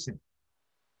specification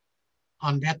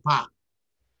on that part.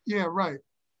 Yeah, right.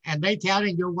 And they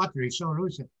telling you what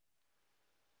resolution.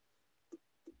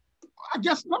 I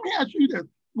guess, let me ask you this.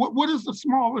 What is the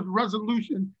smallest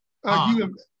resolution you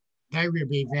have? They will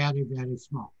be very, very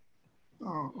small.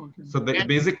 Oh, okay. So the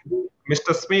basic,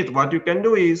 Mr. Smith, what you can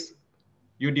do is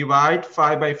you divide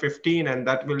 5 by 15 and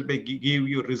that will give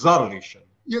you resolution.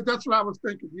 Yeah, that's what I was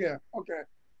thinking. Yeah, okay.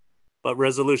 But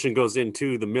resolution goes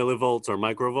into the millivolts or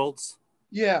microvolts?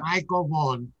 Yeah.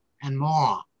 Microvolt and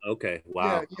more. Okay,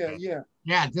 wow. Yeah.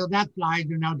 Yeah, so that's why,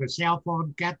 you know, the cell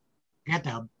phone get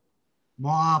a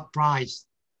more price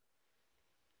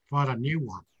for the new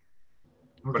one.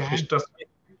 Okay. But Mr. Smith,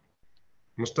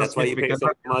 That's why you pay so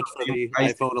much for the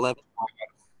iPhone 11?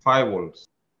 5 volts.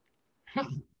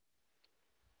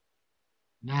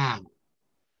 Now,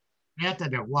 after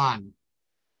the one,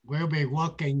 we'll be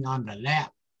working on the lab.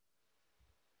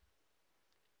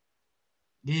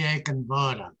 DA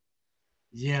converter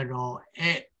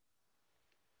 08.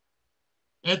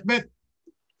 8-bit.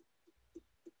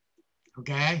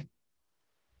 Okay.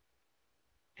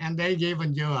 And they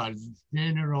given you a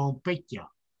general picture.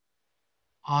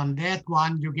 On that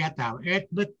one, you get a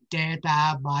 8-bit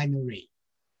data binary.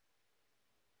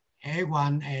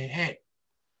 A1, A8.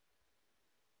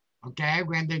 Okay,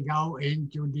 when they go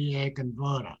into DA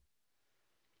converter,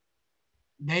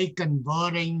 they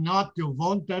converting not to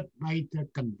voltage, but they're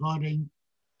converting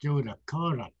to the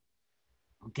current.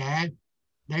 Okay,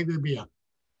 they will be a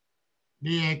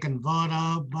DA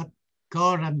converter, but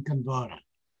current converter.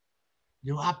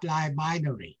 You apply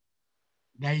binary,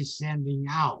 they sending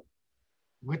out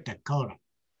with the current,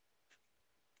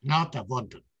 not the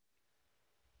voltage.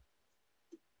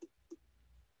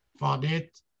 For this,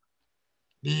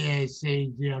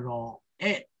 DAC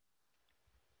 08,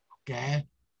 okay,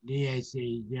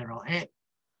 DAC 08,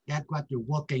 that's what you're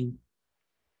working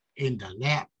in the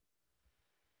lab,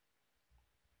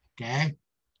 okay?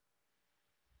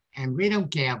 And we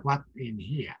don't care what's in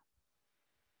here,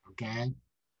 okay?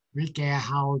 We care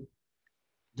how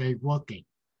they're working.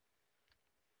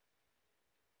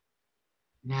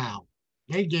 Now,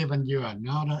 they've given you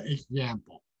another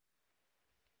example.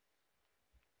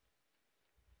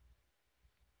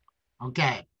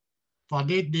 Okay, for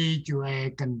this D to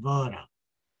A converter,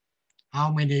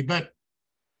 how many bits?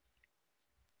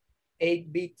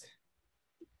 8 bits.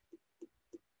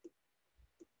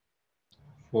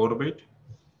 4 bit.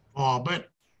 4 bits.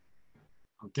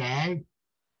 Okay.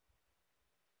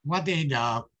 What is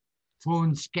the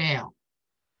full scale?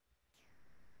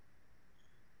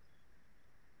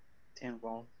 10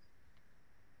 volt.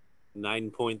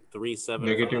 9.375.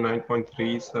 Negative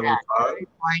 9.375.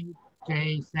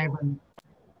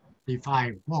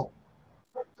 3.375 volt.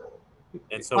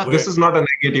 And so This is not a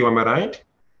negative, am I right?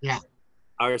 Yeah.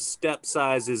 Our step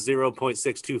size is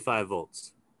 0.625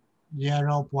 volts.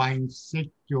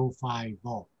 0.625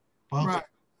 volt. Perfect. Right.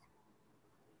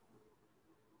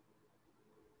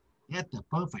 That's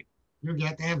perfect. You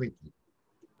get everything.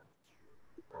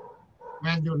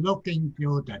 When you look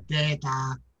into the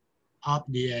data of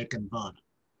the A converter,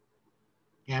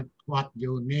 that's what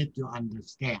you need to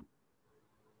understand.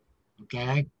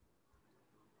 Okay?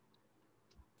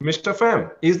 Mr.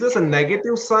 Pham, is this a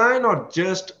negative sign or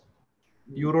just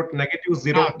you wrote negative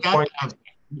 0. No, just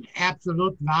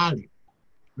absolute value.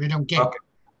 We don't care. Okay.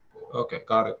 Okay,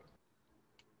 got it.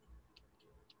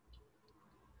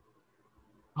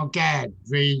 Okay,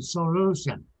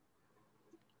 resolution.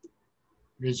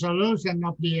 Resolution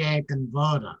of the A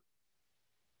converter.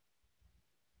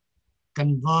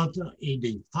 Converter is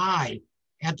defined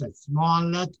as the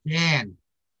smallest gain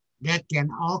that can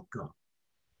occur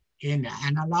in the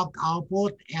analog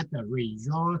output as a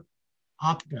result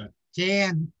of the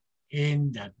change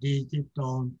in the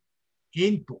digital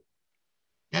input.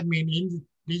 That means in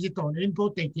digital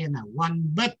input, they can have 1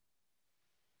 bit,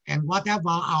 and whatever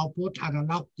output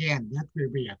analog change, that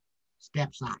will be a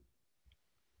step size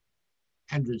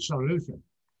and resolution.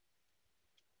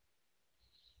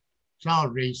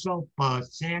 So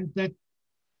percentage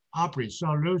of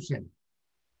resolution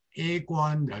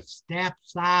equal the step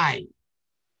size,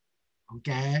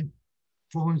 okay,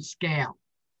 full scale,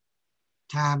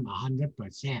 times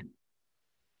 100%.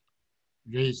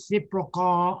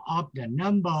 Reciprocal of the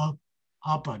number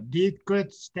of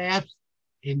discrete steps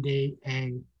in the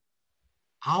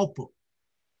output.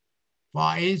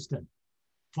 For instance,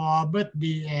 4-bit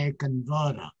DA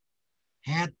converter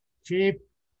had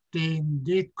 15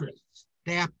 discrete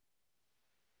step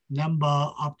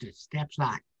number of the step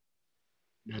size.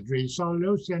 the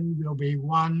resolution will be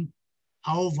 1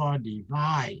 over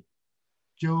divide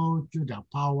 2 to the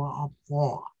power of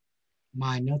 4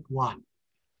 minus 1.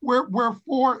 Where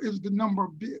 4 is the number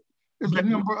of bits, the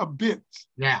number of bits.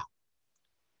 Yeah.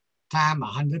 Time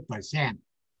 100%.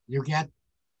 You get,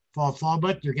 for 4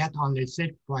 bits, you get only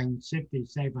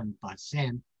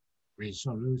 6.67%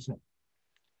 resolution.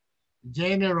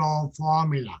 General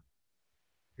formula.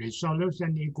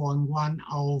 Resolution equal 1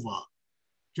 over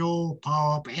 2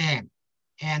 power of n.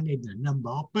 N is the number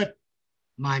of bits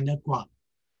minus 1.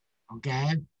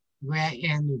 Okay? Where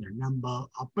n is the number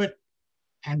of bits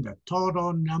and the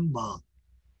total number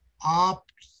of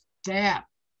steps,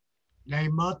 they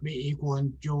must be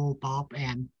equal to power of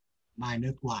n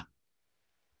minus 1.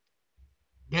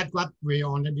 That's what we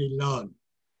already learned.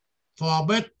 4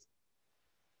 bits.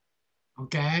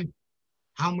 Okay?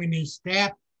 How many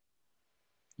steps?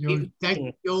 You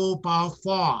take 2 power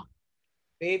 4.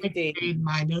 15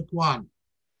 minus 1.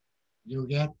 You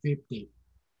get 50.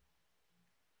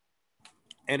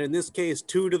 And in this case,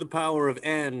 2 to the power of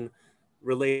n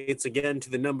relates again to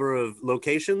the number of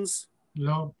locations?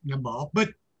 Number of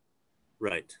bits.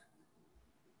 Right.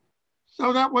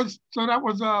 So that was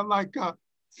like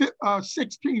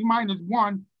 16 minus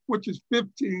 1, which is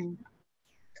 15.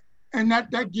 And that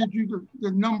gives you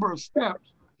the number of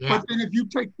steps. Yeah. But then if you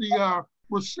take the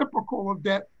reciprocal of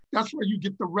that, that's where you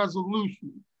get the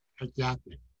resolution.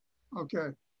 Exactly.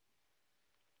 Okay.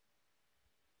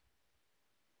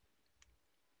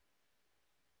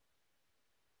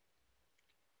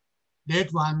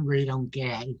 This one we don't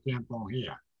care example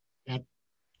here. That's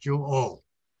too old.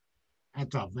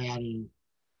 That's a very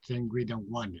thing we don't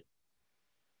want it.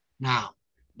 Now,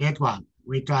 this one,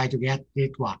 we try to get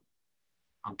this one.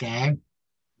 Okay?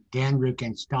 Then we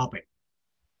can stop it.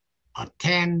 A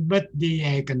 10-bit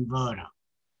DA converter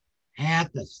has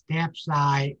the step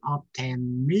size of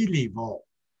 10 millivolts.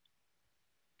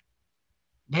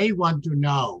 They want to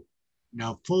know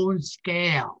the full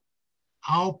scale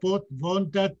output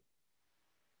voltage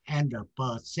and the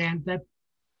percentage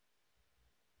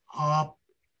of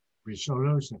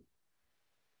resolution.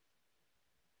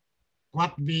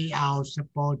 What we are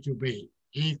supposed to be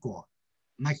equal,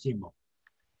 maximum.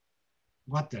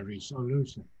 What the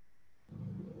resolution?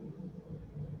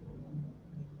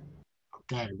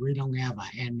 Okay, we don't have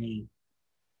any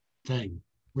thing.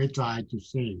 We try to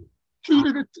see. 2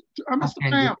 to the Mr.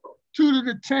 Pham, 2 to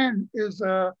the 10 is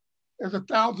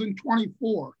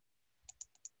 1,024.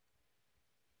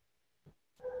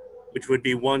 Which would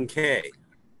be 1K.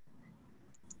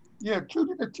 Yeah, 2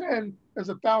 to the 10 is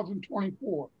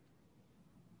 1,024.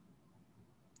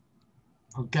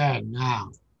 Okay,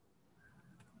 now,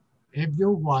 if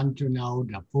you want to know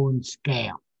the full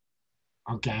scale,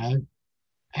 okay,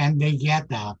 and they get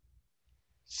the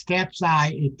step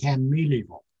size is 10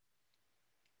 millivolts.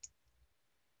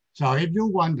 So if you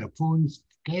want the full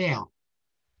scale,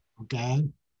 okay,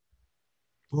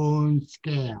 full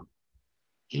scale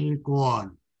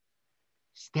equal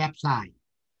step size,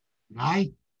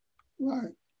 right?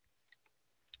 Right.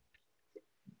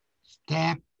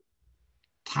 Step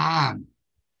time.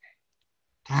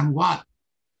 Time what?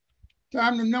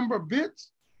 Time the number of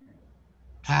bits?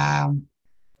 Time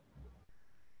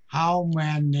how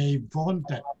many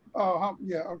voltage? Oh,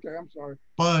 yeah, okay, I'm sorry.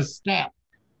 Per step,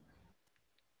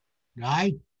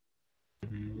 right?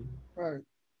 Mm-hmm. Right.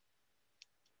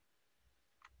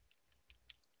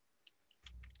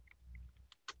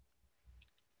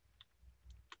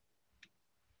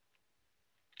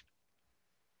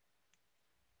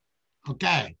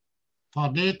 Okay,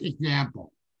 for this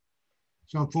example,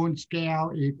 so full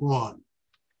scale equal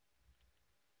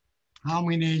how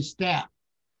many steps?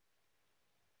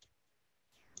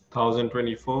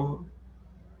 1,024.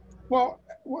 Well,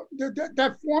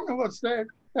 that formula said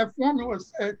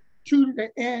 2 to the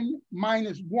n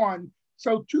minus 1.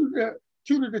 So 2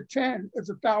 to the 10 is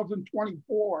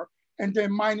 1,024, and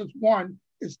then minus 1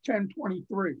 is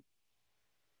 1,023.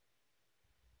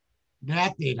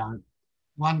 That is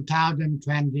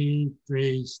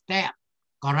 1,023 steps,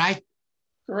 correct?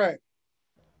 Correct.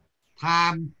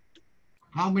 Time,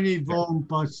 how many volts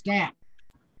per step?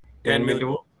 10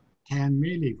 millivolts. 10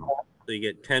 millivolts. So you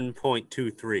get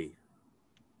 10.23.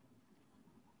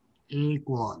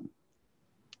 Equal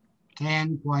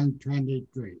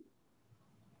 10.23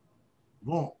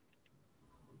 volt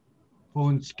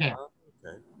full scale.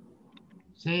 Okay.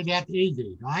 See, that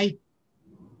easy, right?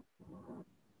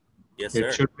 Yes,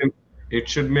 sir. It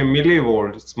should be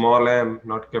millivolt, small m,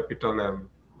 not capital M.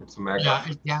 It's mega. Yeah,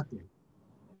 exactly.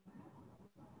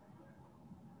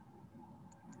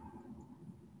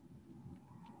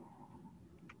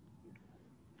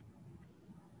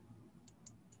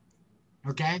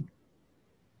 Okay?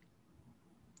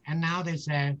 And now they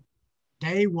say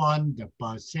they want the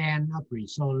percent of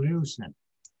resolution.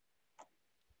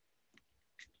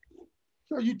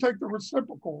 So you take the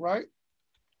reciprocal, right?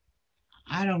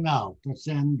 I don't know,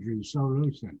 percent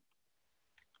resolution.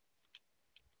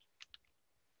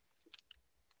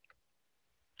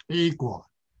 Equal.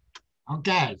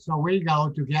 Okay, so we go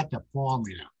to get the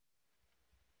formula.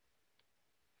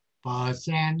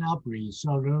 Percent of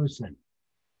resolution.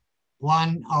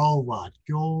 1 over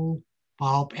 2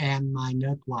 power of n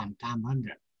minus 1 times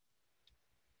 100.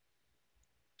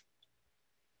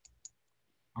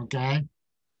 Okay,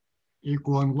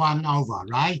 equal 1 over,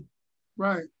 right?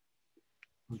 Right.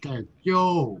 Okay,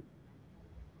 Q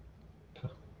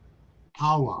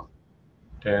power.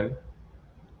 10.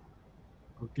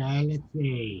 Okay, let's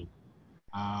see.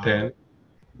 10.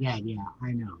 Yeah,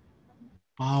 I know.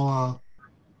 Power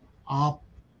of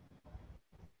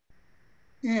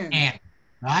n,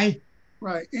 right?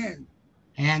 Right, n.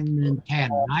 N means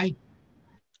 10, right?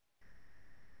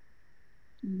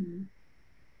 Mm-hmm.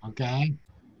 Okay.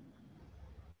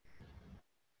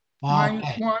 Power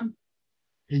Minus n. 1.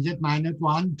 Is it minus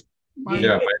 1?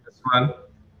 Yeah, minus 1.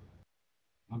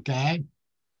 Okay.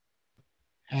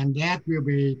 And that will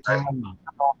be time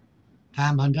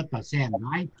 100%,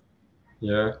 right?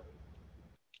 Yeah.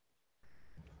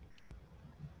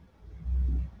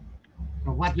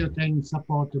 So what do you think is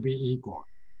supposed to be equal?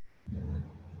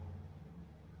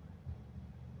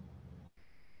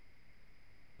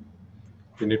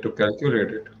 You need to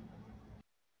calculate it.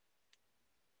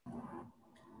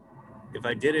 If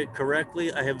I did it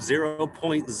correctly, I have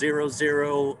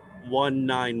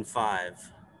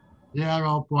 0.00195.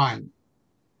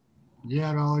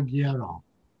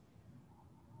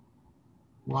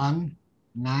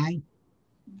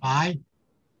 0.00195.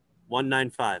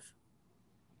 195.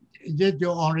 Did you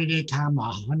already time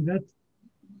 100?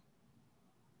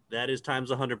 That is times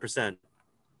 100%.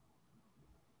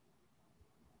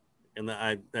 And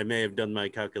I may have done my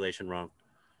calculation wrong.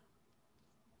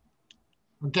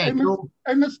 Okay,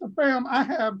 Hey, Mr. Pham, I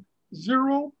have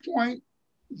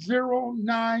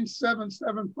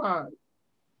 0.09775.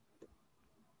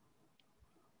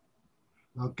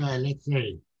 Okay, let's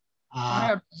see. I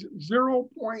have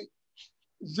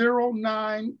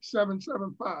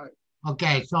 0.09775.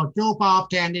 Okay, so 2 power of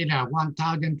 10 is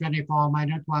 1024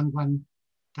 minus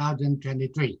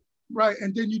 1023. Right,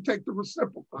 and then you take the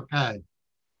reciprocal. Okay,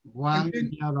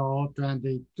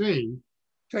 1023.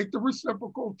 Take the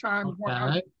reciprocal times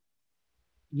 100.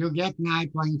 You get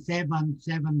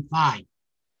 9.775.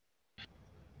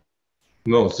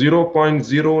 No,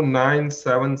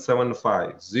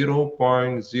 0.09775.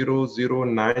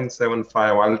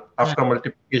 0.00975 after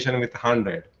multiplication with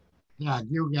 100. Yeah,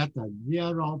 you get a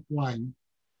 0.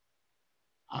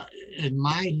 In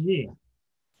my here,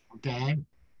 okay?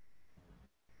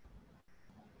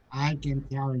 I can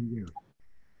tell you.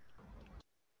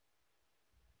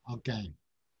 Okay,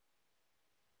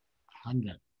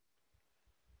 100.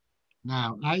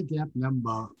 Now I get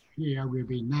number here will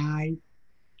be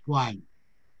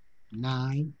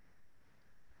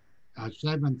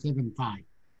 9.775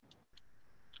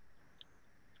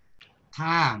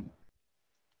 times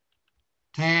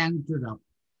 10 to the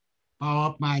power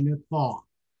of minus 4.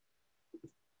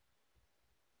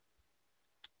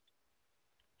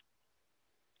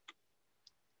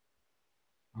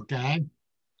 Okay,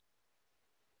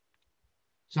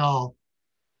 so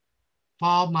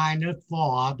 4 minus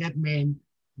 4, that means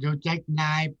you take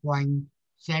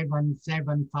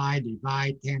 9.775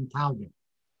 divide 10,000,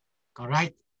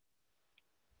 correct?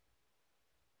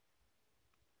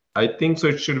 I think so.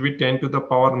 It should be 10 to the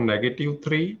power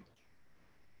 -3.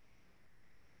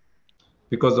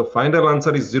 Because the final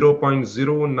answer is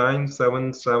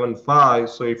 0.09775.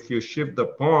 So if you shift the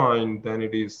point, then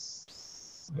it is,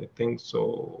 I think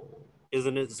so.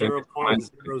 Isn't it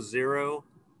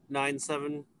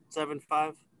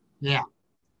 0.0097775? Yeah,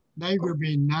 they will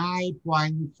be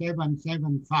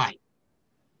 9.775.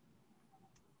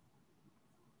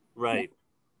 Right.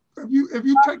 If you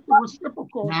take the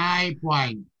reciprocal,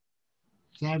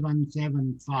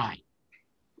 9.775.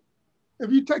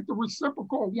 if you take the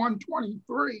reciprocal of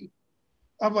 123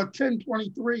 of a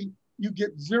 1023, you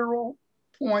get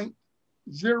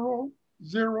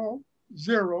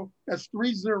 0.000, that's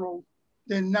 3 zeros,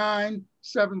 then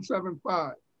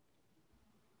 9775.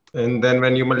 And then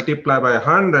when you multiply by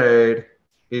 100,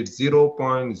 it's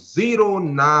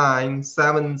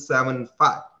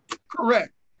 0.09775.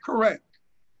 Correct.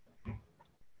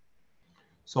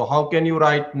 So how can you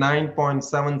write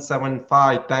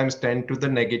 9.775 times 10 to the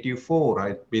 -4?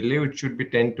 I believe it should be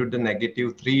 10 to the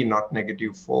 -3, not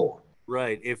 -4.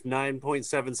 Right. If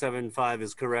 9.775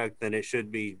 is correct, then it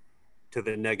should be to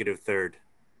the negative third.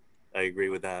 I agree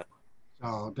with that.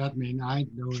 So that means I'm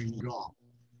doing wrong.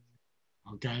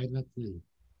 Okay, let's see.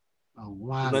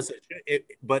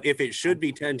 But if it should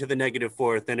be 10 to the negative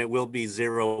fourth, then it will be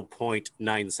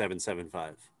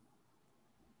 0.9775.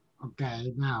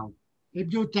 Okay, now,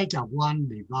 if you take a 1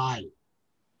 divide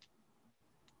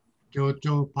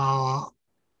to power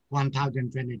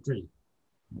 1023,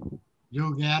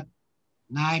 you get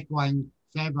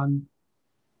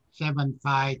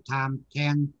 9.775 times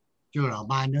 10 to the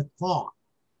minus 4.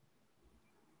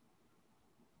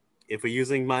 If we're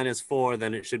using -4,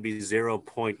 then it should be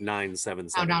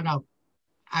 0.977. No.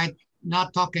 I'm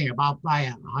not talking about by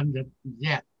 100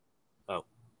 yet. Oh.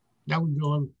 Don't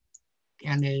do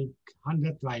any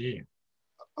 100 right here.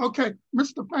 Okay,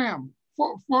 Mr. Pham,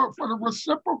 for the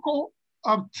reciprocal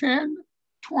of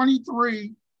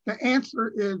 1023, the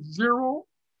answer is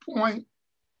 0.000,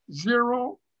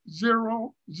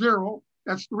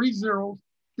 that's 3 zeros,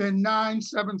 then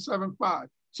 9775.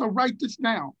 So write this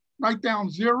down. Write down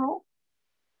 0.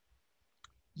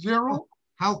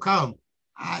 How come?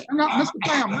 No, Mr.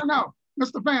 Pham, no.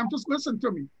 Mr. Pham, just listen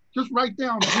to me. Just write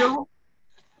down 0.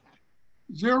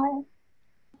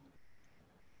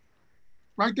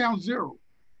 Write down 0.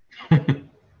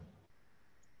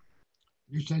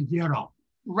 You said 0.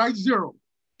 Write 0.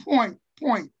 Point.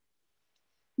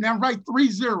 Now write 3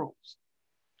 zeros.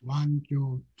 1,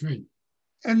 2, 3.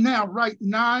 And now write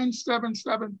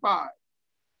 9775.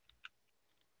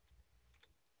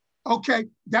 Okay,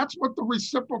 that's what the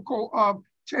reciprocal of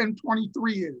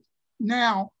 1023 is.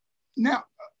 Now,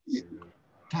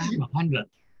 times 100.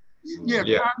 Yeah,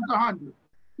 times 100.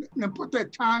 Now put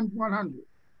that times 100.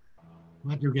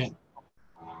 What do you get?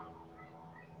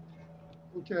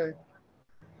 Okay.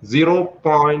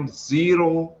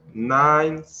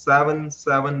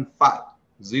 0.09775.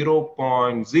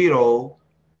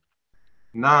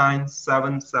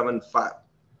 0.09775.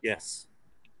 Yes.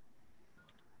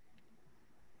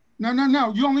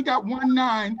 No. You only got 1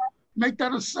 9. Make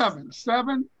that a 7.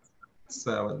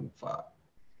 75.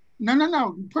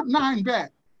 No. Put 9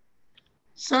 back.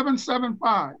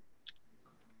 775.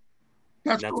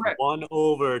 That's correct. 1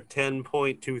 over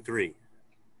 10.23.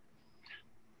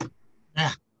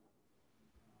 Yeah.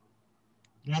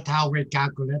 That's how we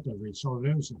calculate the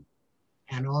resolution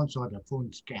and also the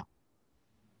full scale.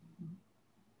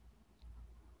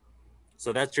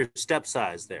 So that's your step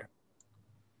size there.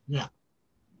 Yeah.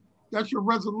 That's your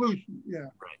resolution, yeah.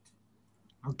 Right.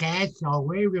 Okay, so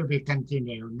we will be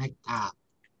continuing next time.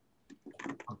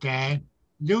 Okay,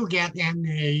 you get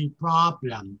any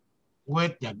problem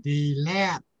with the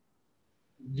DLab,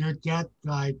 you just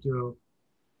try to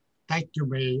take to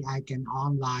me. I can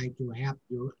online to help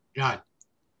you judge.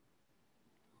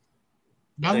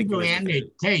 Don't do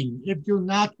anything if you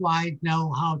not quite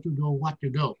know how to do what to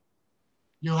do.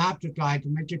 You have to try to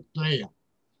make it clear.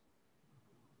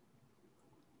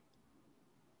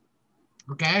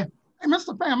 Okay? Hey,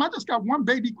 Mr. Pham, I just got one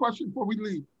baby question before we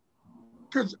leave.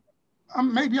 Because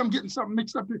maybe I'm getting something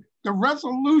mixed up here. The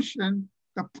resolution,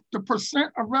 the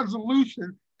percent of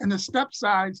resolution and the step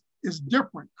size is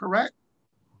different, correct?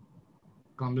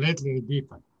 Completely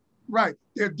different. Right,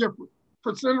 they're different.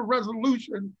 Percent of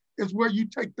resolution is where you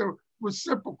take the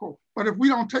reciprocal. But if we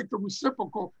don't take the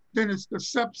reciprocal, then it's the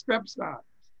step size.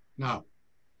 No.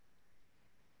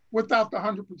 Without the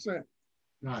 100%.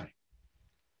 Right.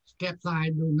 Step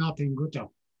size do nothing good of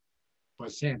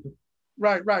percent.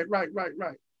 Right.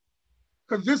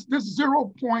 Because this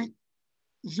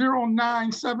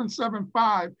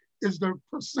 0.09775 is the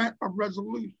percent of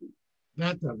resolution.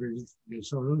 That's the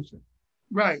resolution.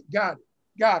 Right, got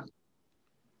it.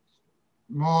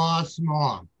 More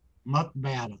small, much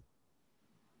better.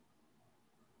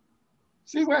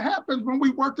 See what happens when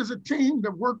we work as a team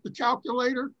to work the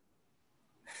calculator?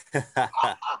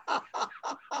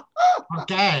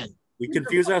 Okay. We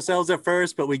confuse ourselves at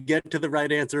first, but we get to the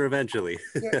right answer eventually.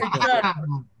 Yeah, exactly.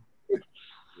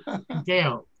 Thank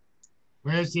you.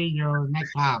 We'll see you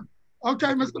next time.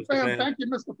 Okay, Mr. Pham. Thank you,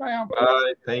 Mr. Pham.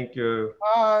 Bye. Thank you.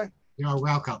 Bye. You're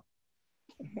welcome.